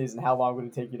 9th season. How long would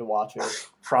it take you to watch it?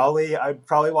 I'd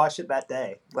probably watch it that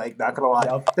day. Like, not gonna lie.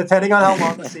 Yep. Depending on how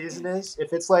long the season is,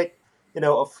 if it's like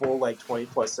a full like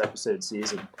 20+ episode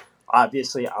season,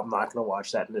 obviously I'm not gonna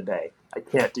watch that in a day. I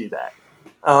can't do that.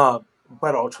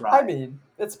 But I'll try. I mean,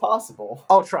 it's possible.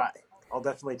 I'll try. I'll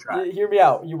definitely try. Hear me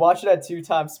out. You watch it at 2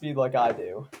 times speed like I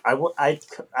do. I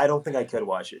don't think I could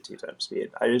watch it at 2 times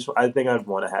speed. I think I'd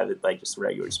want to have it like just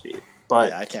regular speed. But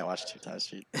yeah, I can't watch it 2 times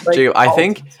speed. Like, Jacob, I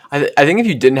think if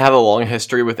you didn't have a long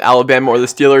history with Alabama or the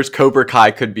Steelers, Cobra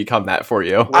Kai could become that for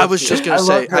you. I was just gonna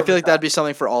say, I feel like Kai. that'd be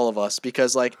something for all of us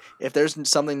because like if there's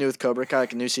something new with Cobra Kai,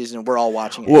 like a new season, we're all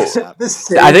watching it. Well,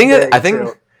 ASAP. I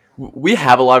think we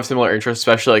have a lot of similar interests,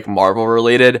 especially like Marvel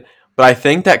related. But I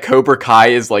think that Cobra Kai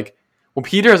is like, well,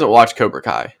 Peter doesn't watch Cobra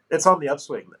Kai. It's on the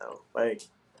upswing though. Like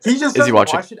he just Is he doesn't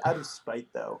watching? watch it out of spite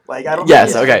though. Like I don't.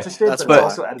 Yes, think he's okay. interested, That's but it's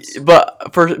also out of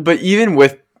spite. But even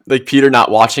with like Peter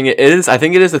not watching it, I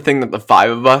think it is a thing that the 5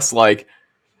 of us like.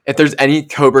 If there's any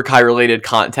Cobra Kai related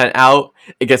content out,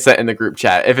 it gets sent in the group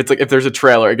chat. If it's like if there's a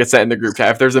trailer, it gets sent in the group chat.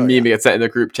 If there's a meme, it gets sent in the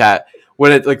group chat.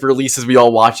 When it like releases, we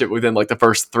all watch it within like the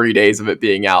first 3 days of it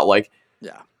being out. Like,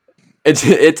 yeah,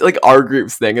 it's like our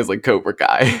group's thing is like Cobra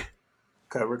Kai.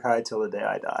 Cobra Kai till the day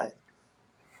I die.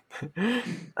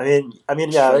 I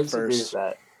mean, yeah, I agree with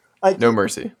that. Like, No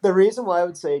mercy. The reason why I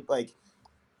would say like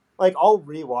I'll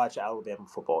rewatch Alabama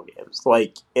football games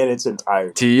like in its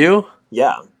entirety. To you?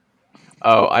 Yeah.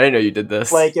 Oh, I didn't know you did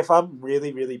this. Like if I'm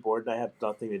really, really bored and I have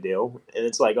nothing to do, and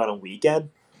it's like on a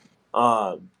weekend,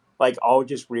 like I'll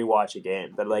just rewatch a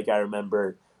game that like I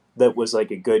remember that was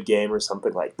like a good game or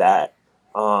something like that.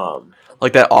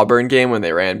 Like that Auburn game when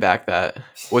they ran back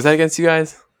was that against you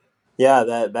guys? Yeah,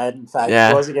 that in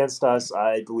fact was against us.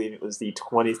 I believe it was the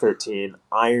 2013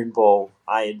 Iron Bowl.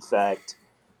 I in fact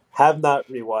have not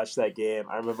rewatched that game.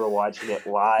 I remember watching it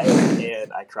live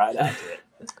and I cried after it.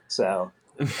 So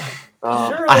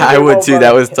I would too.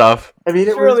 That was tough. I mean,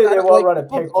 surely they won't run a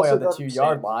pick play on the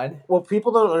 2-yard line. Well,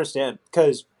 people don't understand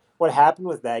because what happened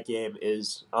with that game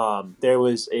is there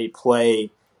was a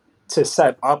play to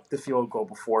set up the field goal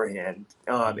beforehand,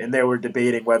 and they were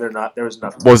debating whether or not there was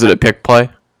enough time. Was it a pick play?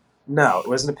 No, it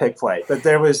wasn't a pick play, but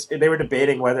they were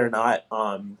debating whether or not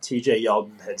T.J.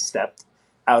 Yeldon had stepped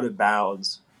out of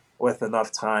bounds with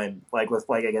enough time, with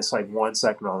I guess 1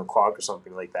 second on the clock or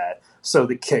something like that, so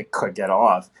the kick could get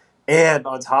off. And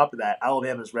on top of that,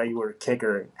 Alabama's regular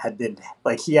kicker had been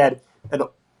he had an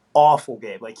awful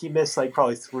game. He missed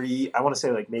probably three. I want to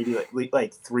say maybe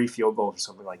three field goals or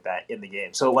something like that in the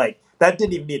game. So that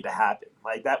didn't even need to happen.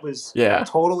 That was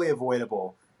totally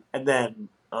avoidable. And then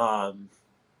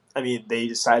they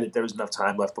decided there was enough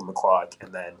time left on the clock,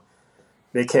 and then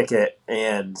they kick it,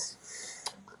 and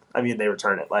they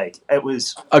return it. It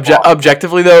was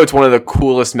objectively though, it's one of the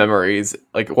coolest memories,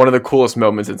 one of the coolest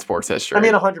moments in sports history.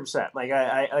 100%.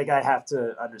 I have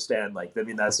to understand.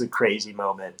 That's a crazy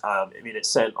moment. It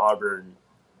sent Auburn.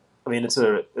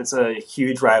 It's a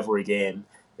huge rivalry game.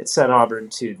 It sent Auburn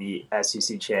to the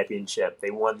SEC championship.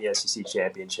 They won the SEC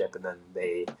championship, and then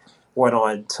they went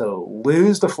on to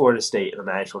lose to Florida State in the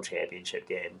national championship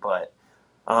game. But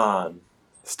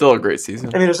still a great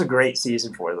season. it was a great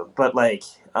season for them. But I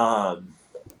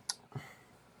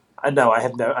know I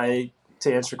have no.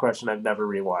 To answer your question, I've never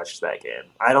rewatched that game.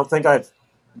 I don't think I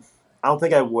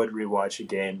would rewatch a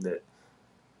game that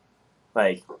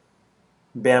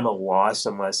Bama lost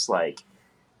unless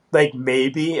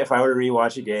maybe if I were to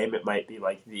rewatch a game, it might be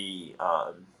the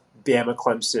Bama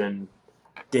Clemson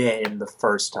game the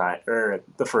first time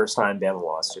Bama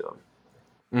lost to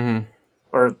them,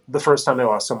 or the first time they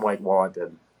lost some while I've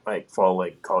been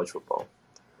following college football.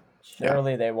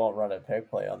 Surely they won't run a pick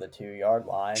play on the 2-yard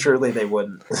line. Surely they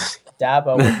wouldn't.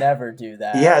 Dabo would never do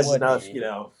that. He has enough,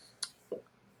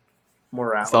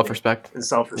 morality,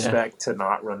 self-respect, to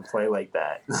not run a play like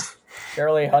that.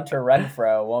 Surely Hunter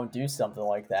Renfrow won't do something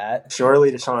like that.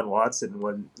 Surely Deshaun Watson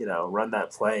would, run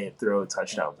that play and throw a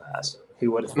touchdown pass. He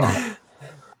would have thought.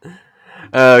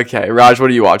 Okay, Raj, what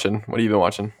are you watching? What have you been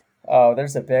watching? Oh,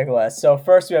 there's a big list. So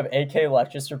first we have AK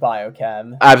lectures for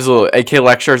biochem. Absolutely. AK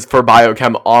lectures for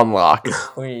biochem on lock.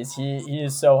 Please, he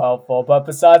is so helpful. But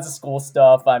besides the school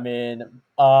stuff,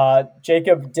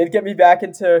 Jacob did get me back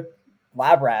into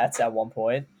lab rats at one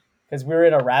point because we were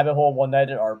in a rabbit hole one night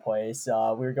at our place.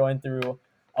 We were going through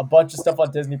a bunch of stuff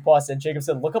on Disney Plus, and Jacob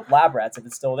said, "Look up lab rats if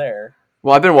it's still there."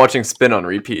 Well, I've been watching Spin on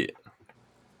repeat.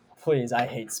 Please, I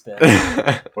hate Spin.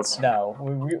 No,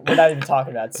 we're not even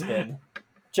talking about Spin.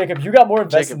 Jacob, you got more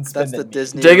invested in Spin than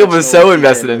me. Jacob was so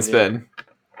invested in Spin.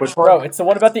 Which one? Bro, it's the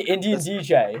one about the Indian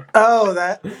DJ. Oh,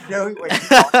 that. No, wait, you watched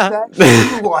that?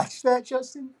 Did you watch that,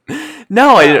 Justin?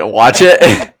 No, I didn't watch it.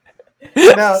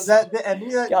 No, the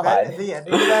ending of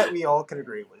that we all can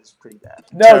agree was pretty bad.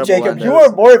 No, terrible Jacob, endings.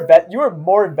 You were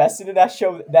more invested in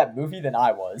that movie than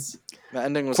I was. The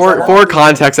ending was for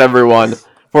context, everyone.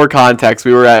 For context,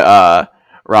 we were at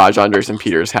Raj, Andres, and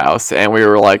Peter's house, and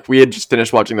we had just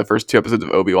finished watching the first 2 episodes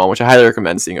of Obi-Wan, which I highly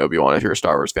recommend seeing Obi-Wan if you're a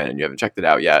Star Wars fan and you haven't checked it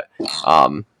out yet.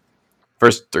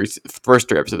 First three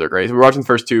episodes are great. So we were watching the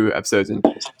first 2 episodes, and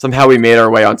somehow we made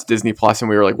our way onto Disney Plus, and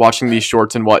we were watching these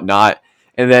shorts and whatnot.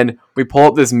 And then we pull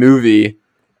up this movie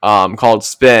called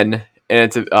Spin, and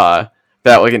it's about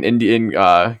an Indian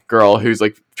girl who's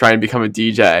trying to become a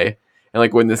DJ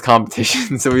and win this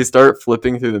competition. So we start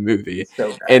flipping through the movie,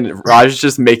 and Raj is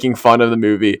just making fun of the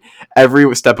movie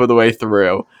every step of the way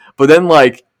through. But then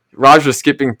Raj was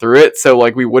skipping through it, so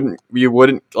we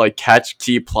wouldn't catch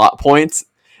key plot points.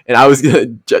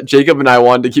 And Jacob and I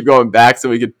wanted to keep going back so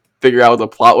we could figure out what the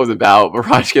plot was about, but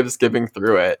Raj kept skipping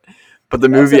through it. But the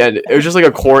movie ended. It was just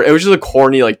a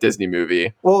corny Disney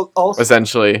movie. Well, also,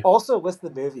 essentially. Also with the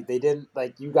movie, they didn't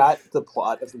you got the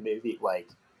plot of the movie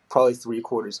probably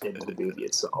 3/4 into the movie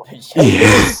itself.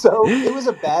 Yeah. So it was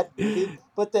a bad movie,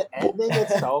 but the ending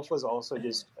itself was also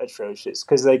just atrocious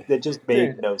because that just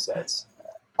made no sense.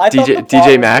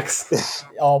 DJ Maxx.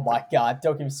 Oh my god!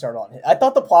 Don't get me started on it. I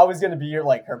thought the plot was gonna be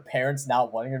her parents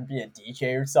not wanting her to be a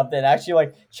DJ or something.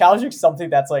 Actually, challenging something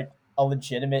that's a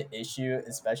legitimate issue,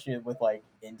 especially with the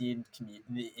Indian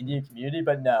community.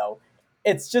 But no,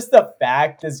 it's just the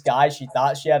fact this guy she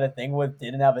thought she had a thing with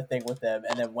didn't have a thing with him,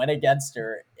 and then went against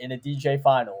her in a DJ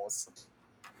finals.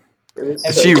 And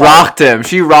she rocked him.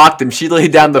 She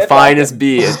laid down the finest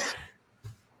beat.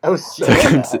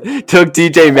 Took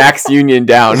DJ Maxx Union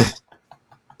down.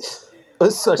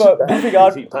 Moving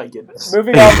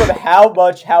on from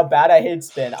how bad I hate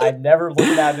Spin, I'm never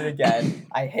looking at it again.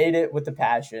 I hate it with a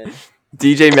passion.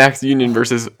 DJ Maxx Union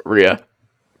versus Rhea.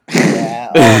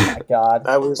 Yeah, oh my god.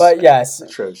 But yes,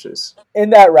 atrocious. In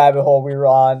that rabbit hole we were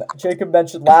on, Jacob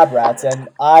mentioned Lab Rats, and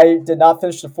I did not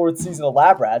finish the 4th season of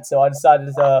Lab Rats, so I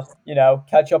decided to,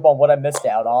 catch up on what I missed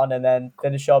out on and then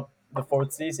finish up the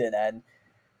 4th season.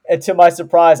 And to my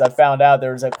surprise, I found out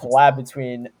there was a collab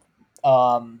between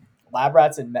Lab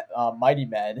Rats and Mighty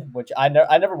Med, which I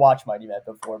never watched Mighty Med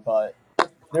before, but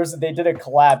they did a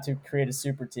collab to create a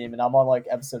super team, and I'm on like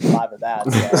episode 5 of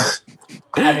that. So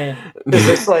I mean, Is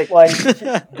this like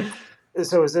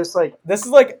so is this like this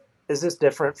is like is this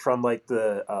different from like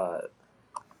the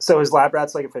so is Lab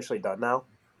Rats like officially done now?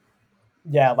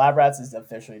 yeah, Lab Rats is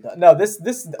officially done. No,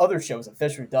 this other show is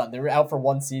officially done. They were out for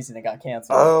one season and got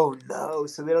canceled. Oh no!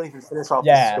 So they don't even finish off the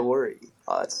Yeah. story.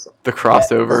 Oh, that's The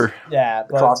crossover. Yeah,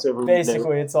 The but crossover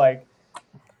basically it's like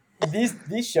these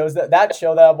shows that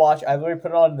show that I watch, I literally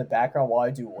put it on in the background while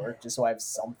I do work just so I have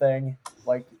something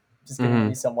like just giving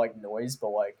me some like noise. But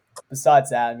like besides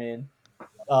that, I mean,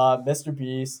 Mr.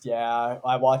 Beast, yeah,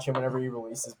 I watch him whenever he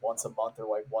releases once a month or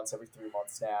like once every 3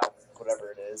 months now,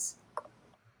 whatever it is.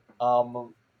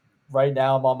 Right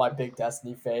now I'm on my big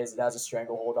Destiny phase. It has a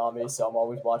stranglehold on me, so I'm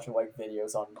always watching like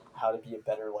videos on how to be a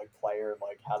better like player and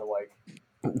like how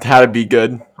to How to be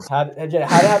good. how to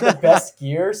have the best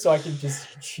gear so I can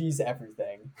just cheese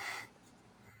everything.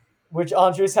 Which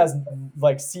Andres has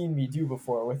like seen me do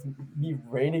before with me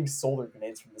raining solar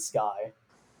grenades from the sky.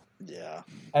 Yeah.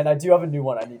 And I do have a new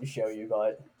one I need to show you,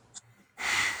 but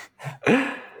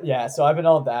yeah, so I've been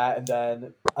on that, and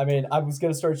then I mean I was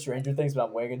gonna start Stranger Things, but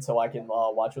I'm waiting until I can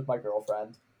watch with my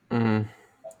girlfriend. Mm,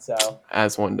 So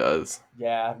as one does.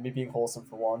 yeah, me being wholesome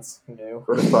for once. Who knew?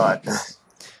 What a thought.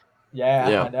 Yeah,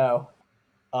 Yeah. I know.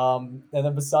 And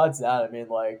then besides that, I mean,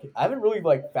 like I haven't really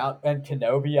like found and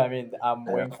Kenobi. I mean, I'm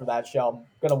waiting for that show.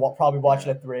 I'm gonna probably watch it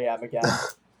at 3 a.m. again,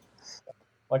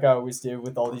 like I always do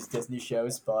with all these Disney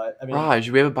shows. But I mean, Raj,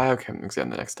 we have a biochem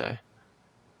exam the next day.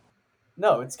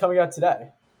 no, it's coming out today.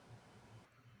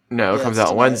 No, it Yeah, comes it's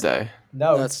out on tonight. Wednesday.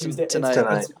 No, No, it's Tuesday. tonight.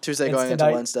 tonight. It's Tuesday it's going tonight.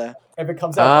 into Wednesday. if it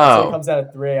comes out, Oh. it comes out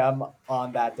at 3 a.m.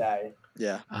 on that day.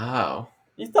 Yeah. Oh.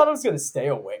 You thought I was gonna stay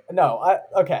awake? No,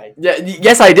 okay. Yeah.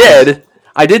 Yes, I did.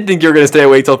 I did think you were going to stay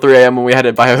awake till 3 a.m. when we had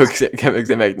a biochem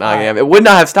exam at 9 a.m. It would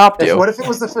not have stopped you. What if it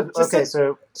was the Just okay? a-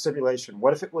 So simulation.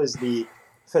 What if it was the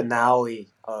finale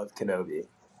of Kenobi?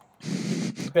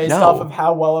 Based No. off of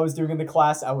how well I was doing in the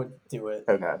class, I would do it.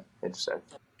 Okay, interesting.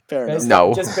 Fair enough.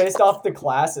 No. Just based off the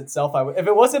class itself, I would. If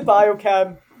it wasn't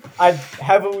biochem, I'd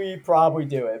heavily probably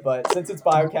do it. But since it's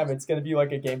biochem, it's gonna be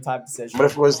like a game time decision. What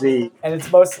if it was the? And it's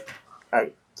most. All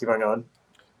right, keep on going.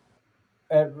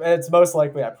 It's most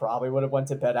likely I probably would have went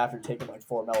to bed after taking like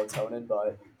 4 melatonin.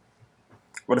 But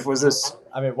What if it was this?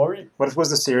 I mean, what were you? What if it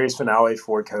was the series finale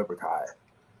for Cobra Kai?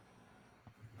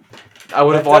 I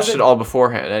would have That watched doesn't- it all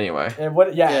beforehand anyway. And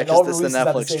what? Yeah, Yeah, and all because this releases the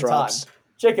at the Netflix same drops. time.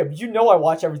 Jacob, you know I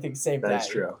watch everything same day. That is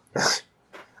true.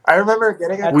 I remember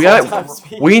getting a At We all got- time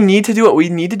speed. We need to do it. We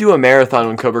need to do a marathon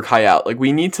when Cobra Kai out. Like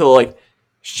we need to like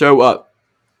show up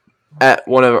at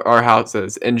one of our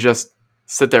houses and just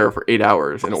sit there for 8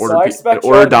 hours and So order I expect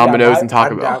order y'all to be on Domino's my- and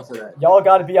Taco I'm Bell. down for that. Y'all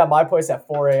got to be at my place at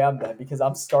 4 a.m. then because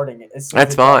I'm starting it. As soon as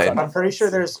That's it drops fine. on I'm pretty Netflix. sure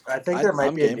there's. I think there might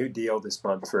I'm be a game. new deal this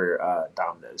month for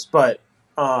Domino's, but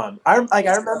I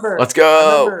remember. Let's go.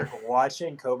 I remember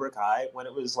watching Cobra Kai when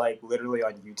it was like literally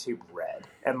on YouTube Red,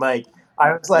 and like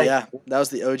I was like, yeah, that was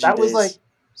the OG that days. was like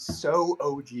so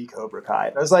OG Cobra Kai.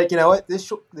 And I was like, you know what,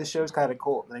 this show's kind of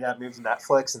cool. And they got moved to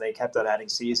Netflix, and they kept on adding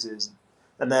seasons.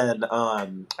 And then I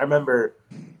remember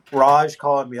Raj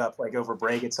calling me up like over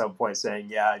break at some point saying,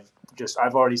 "Yeah,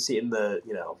 I've already seen the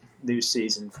new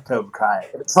season for Cobra Kai."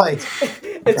 And it's like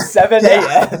It's 7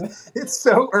 a.m. it's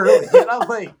so early, and I'm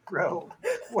like, bro,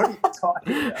 what are you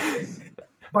talking about?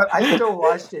 But I still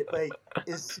watched it like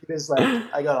as soon as like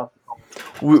I got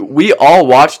off. We all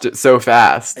watched it so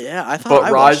fast. Yeah, I thought But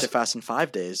I Raj- watched it fast in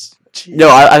 5 days. Jeez. No,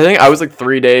 I think I was like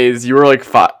 3 days. You were like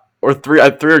 5 or 3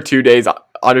 or 2 days.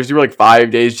 Anders, you were like 5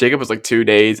 days. Jacob was like 2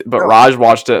 days. But No. Raj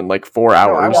watched it in like 4 I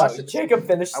hours. watched it. Jacob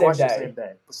finished I same watched it day. same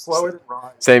day, slower than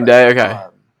Ron. Same day? Okay.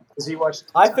 Because he watched.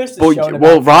 I finished the Well, show in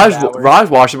well, about 5 hours. Raj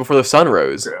watched it before the sun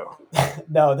rose. True.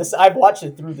 No, I've watched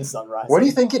it through the sunrise. What do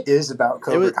you think it is about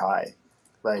Cobra was- Kai?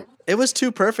 Like, It was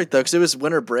too perfect though, because it was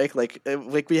winter break. Like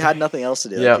we had nothing else to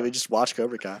do. Yeah. Like, we just watched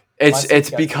Cobra Kai. It's My it's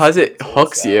sister because it got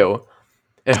hooks so- you.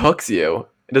 It hooks you.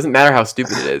 It doesn't matter how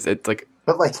stupid it is. It's like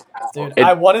but like, Dude, It-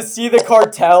 I want to see the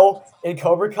cartel in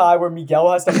Cobra Kai where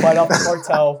Miguel has to fight off the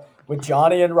cartel with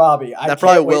Johnny and Robbie. That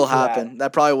probably will happen.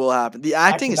 That probably will happen. The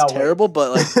acting is cannot wait. terrible,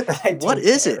 but like, I what don't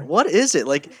is care. it? What is it?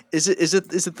 Like, is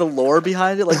it the lore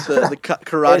behind it? Like the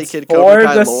Karate It's Kid for Cobra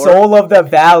Kai the lore? soul of the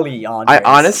valley.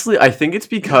 I think it's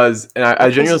because, and I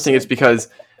genuinely think it's because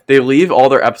they leave all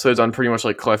their episodes on pretty much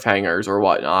like cliffhangers or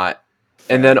whatnot,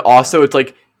 and then also it's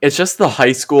like it's just the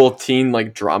high school teen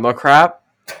like drama crap,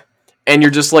 and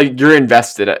you're just like you're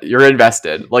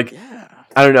invested. Like Yeah.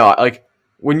 I don't know, like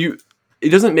when you it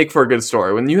doesn't make for a good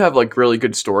story. When you have like really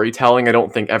good storytelling, I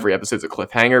don't think every episode's a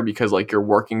cliffhanger because like you're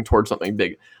working towards something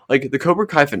big. Like the Cobra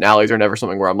Kai finales are never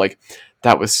something where I'm like,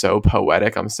 that was so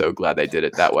poetic. I'm so glad they did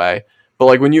it that way. But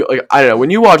like when you like I don't know,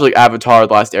 when you watch like Avatar: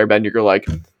 The Last Airbender, you're like,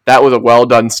 that was a well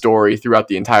done story throughout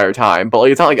the entire time. But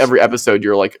like it's not like every episode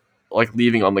you're like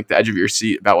leaving on like the edge of your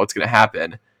seat about what's gonna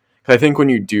happen. Because I think when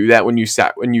you do that, when you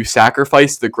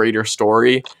sacrifice the greater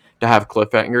story to have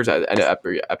cliffhangers at the end of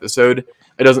every episode,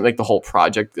 it doesn't make the whole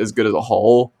project as good as a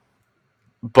whole.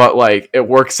 But like it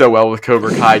works so well with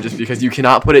Cobra Kai just because you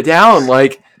cannot put it down.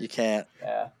 Like You can't.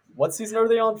 Yeah. What season are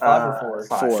they on? 5 or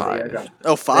 4? Four. Five. Oh, They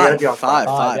gotta five. be on Five.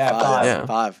 five. Yeah, five. Yeah.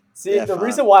 Five. See, Yeah, the five.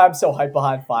 reason why I'm so hyped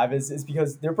behind 5 is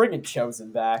because they're bringing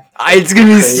Chosen back. it's gonna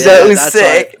be Yeah, so that's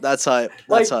sick. Hype. That's hype.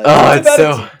 Like, That's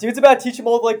hype. dude's about to teach him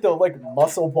all like the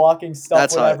muscle blocking stuff,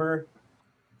 That's hype. whatever.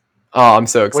 Oh, I'm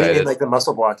so What do you mean, excited. like the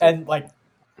muscle blocking? And like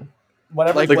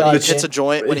whenever Like Like when the he hits a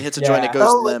joint, when he hits a joint, it Yeah.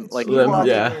 goes oh, limp. Like limp,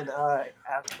 yeah. In,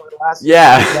 after the last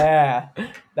Yeah. yeah,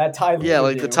 that Ty Lee yeah,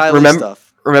 would like the do. Ty Lee Remember- stuff.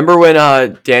 Remember when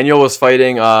Daniel was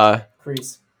fighting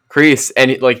Kreese. Kreese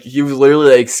and he was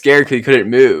literally like scared because he couldn't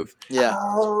move, Yeah.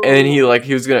 Oh. and then he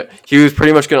was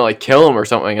pretty much gonna like kill him or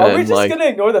something, and Are we then just like gonna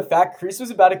ignore the fact Kreese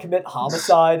was about to commit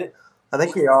homicide? I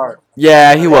think we are.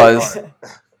 yeah, he was.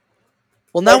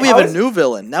 Well, now Like, we have how a is- new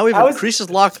villain. Now we how have is- Kreese is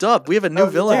locked up. We have a new Oh,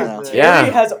 villain dude, now. dude.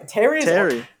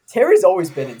 Yeah. Terry's always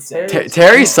been insane.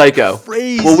 Terry's psycho.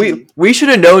 Crazy. Well, we should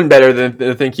have known better than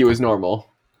to think he was normal.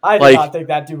 I did like- not think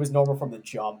that dude was normal from the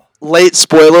jump. Late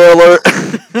spoiler alert.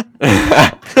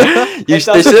 They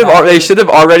doesn't should have matter. they should have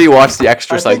already watched the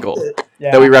extra I think cycle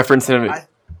Yeah, that we referenced in. I-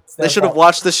 it's their They should have fault.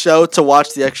 watched the show to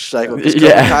watch the extra cycle. Because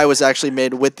Yeah. Cobra Kai was actually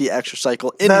made with the extra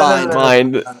cycle in No, no, mind. no, no.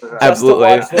 Mind, Just to absolutely.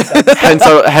 watch this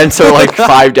episode. hence our like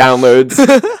 5 downloads.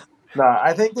 No,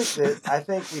 I think I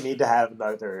think we need to have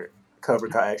another Cobra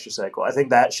Kai extra cycle. I think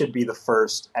that should be the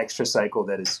first extra cycle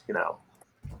that is,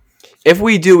 If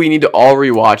we do, we need to all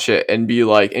rewatch it and be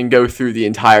like and go through the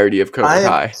entirety of Cobra I am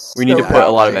Kai. We need to so put a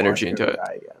lot of down to energy watch into Cobra it.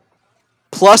 Kai again.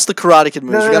 Plus the Karate Kid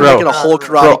movies. No, We gotta no, make it a no, whole no, no. Karate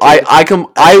Bro, Kid.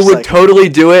 I would cycle. totally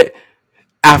do it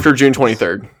after June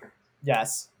 23rd.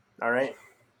 Yes. All right,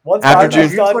 Once After Naruto's June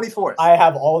June done, 24th. I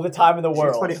have all the time in the June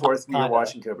world. 24th, we are Kinda.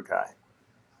 watching Cobra Kai.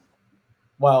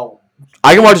 Well,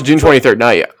 I can watch June 23rd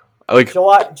night. Like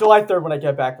July 3rd when I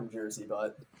get back from Jersey,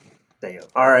 but Damn.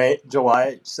 All right,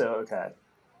 July. So okay,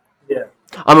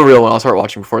 I'm a real one. I'll start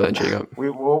watching before then, Jacob. we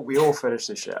will finish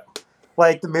the show.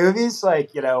 Like the movies,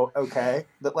 like okay,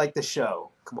 but like the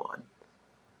show, come on.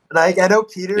 And I know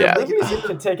Peter. Yeah. Like,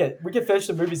 we can finish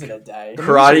the movies in a day. The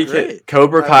Karate movies are Kid, great.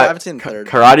 Cobra I Kai. haven't seen the third.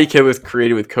 Karate Kid was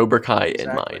created with Cobra Kai in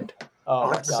Exactly. mind. Oh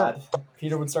my 100%. god,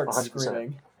 Peter would start 100%.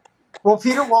 screaming. well,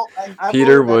 Peter won't. I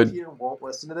Peter will bet would. Peter won't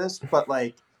listen to this, but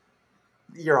like,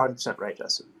 you're 100% right,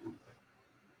 Justin.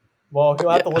 Well, he'll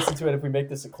have to listen to it if we make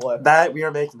this a clip. That we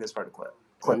are making this part of clip.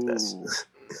 Clip this. Ooh.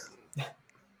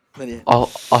 Then you- I'll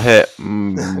hit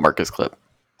Marcus clip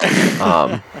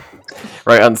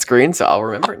right on the screen, so I'll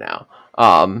remember now.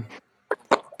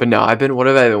 But no, what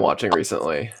have I been watching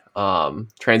recently?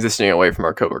 Transitioning away from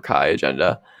our Cobra Kai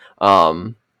agenda.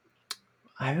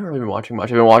 I haven't really been watching much.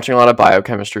 I've been watching a lot of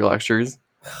biochemistry lectures,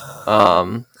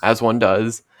 as one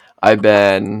does. I've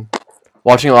been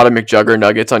watching a lot of McJugger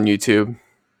nuggets on YouTube.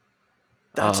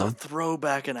 That's a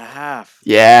throwback and a half.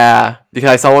 Yeah, because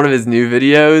I saw one of his new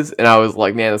videos, and I was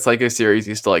like, man, the Psycho series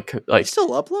used to He still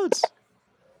uploads.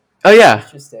 oh yeah,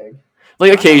 Interesting.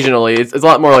 like occasionally. It's a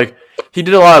lot more like he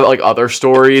did a lot of like other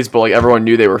stories, but like everyone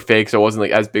knew they were fake, so it wasn't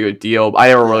like as big a deal. I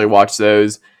never really watched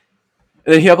those.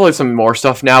 And then he uploads some more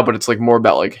stuff now, but it's like more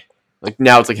about like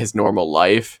now it's like his normal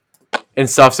life and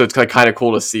stuff. So it's like kind of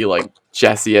cool to see like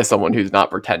Jesse as someone who's not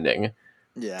pretending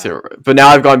Yeah. to. But now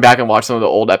I've gone back and watched some of the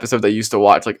old episodes I used to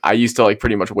watch. Like I used to like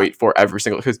pretty much wait for every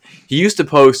single because he used to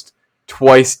post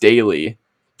twice daily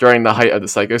during the height of the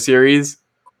Psycho series.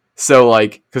 So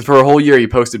like because for a whole year he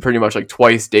posted pretty much like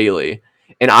twice daily,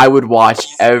 and I would watch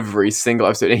every single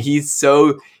episode. And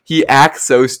he acts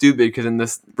so stupid because in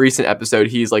this recent episode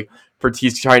he's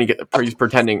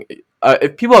pretending.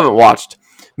 If people haven't watched,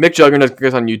 Mick Juggernaut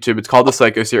goes on YouTube. It's called the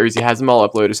Psycho series. He has them all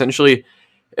uploaded. Essentially,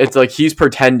 it's like he's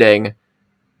pretending.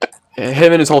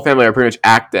 Him and his whole family are pretty much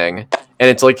acting, and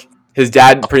it's like his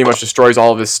dad pretty much destroys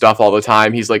all of his stuff all the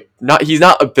time. He's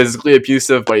not physically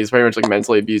abusive, but he's pretty much like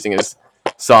mentally abusing his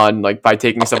son, like by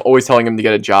taking stuff, always telling him to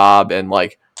get a job and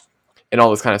all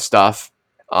this kind of stuff.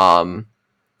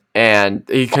 And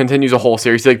he continues a whole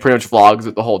series. He like pretty much vlogs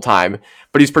it the whole time,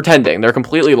 but he's pretending. They're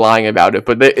completely lying about it,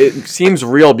 but it seems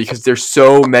real because there's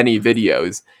so many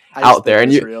videos I used to out there, think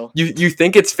and it was real. you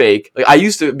think it's fake. Like I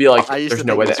used to be like, I used there's to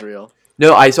no think way it's that. real.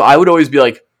 No, I would always be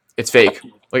like, it's fake.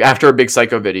 like after a big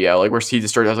Psycho video, like where he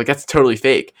destroyed, I was like, that's totally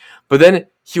fake. But then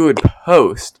he would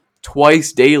post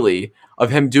twice daily of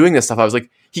him doing this stuff. I was like,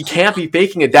 he can't be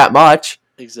faking it that much.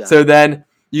 Exactly. So then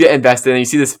you get invested and you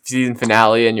see this season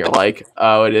finale and you're like,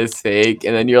 oh, it is fake.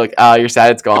 And then you're like, oh, you're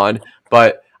sad it's gone.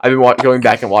 But I've been going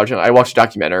back and watching. I watched a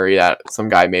documentary that some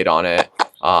guy made on it.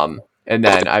 And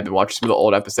then I've been watching some of the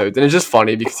old episodes, and it's just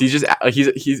funny because he's just like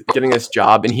he's getting this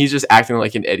job and he's just acting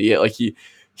like an idiot. Like he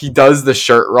does the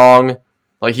shirt wrong,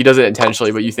 like he does it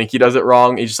intentionally, but you think he does it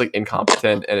wrong. He's just like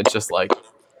incompetent, and it's just like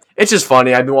it's just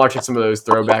funny. I've been watching some of those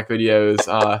throwback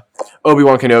videos.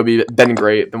 Obi-Wan Kenobi, been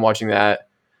great. Been watching that.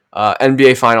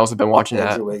 NBA Finals, have been watching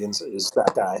that. Andrew Wiggins is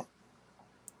that guy.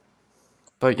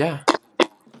 But yeah,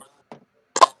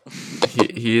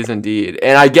 he is indeed.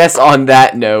 And I guess on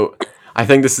that note, I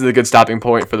think this is a good stopping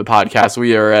point for the podcast.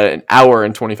 We are at an hour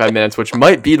and 25 minutes, which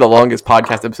might be the longest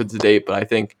podcast episode to date, but I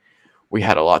think we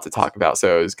had a lot to talk about,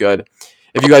 so it was good.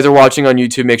 If you guys are watching on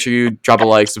YouTube, make sure you drop a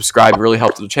like, subscribe. It really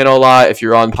helps the channel a lot. If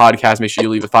you're on podcast, make sure you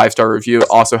leave a 5-star review. It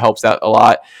also helps out a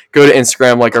lot. Go to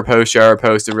Instagram, like our post, share our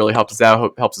post. It really helps us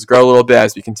out, helps us grow a little bit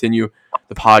as we continue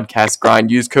the podcast grind.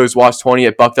 Use code WASH20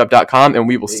 at buckedup.com, and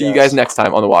we will see you guys next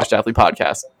time on the Washed Athlete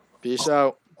Podcast. Peace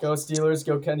out. Go Steelers,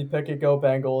 go Kenny Pickett, go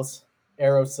Bengals.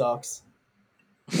 Arrow sucks.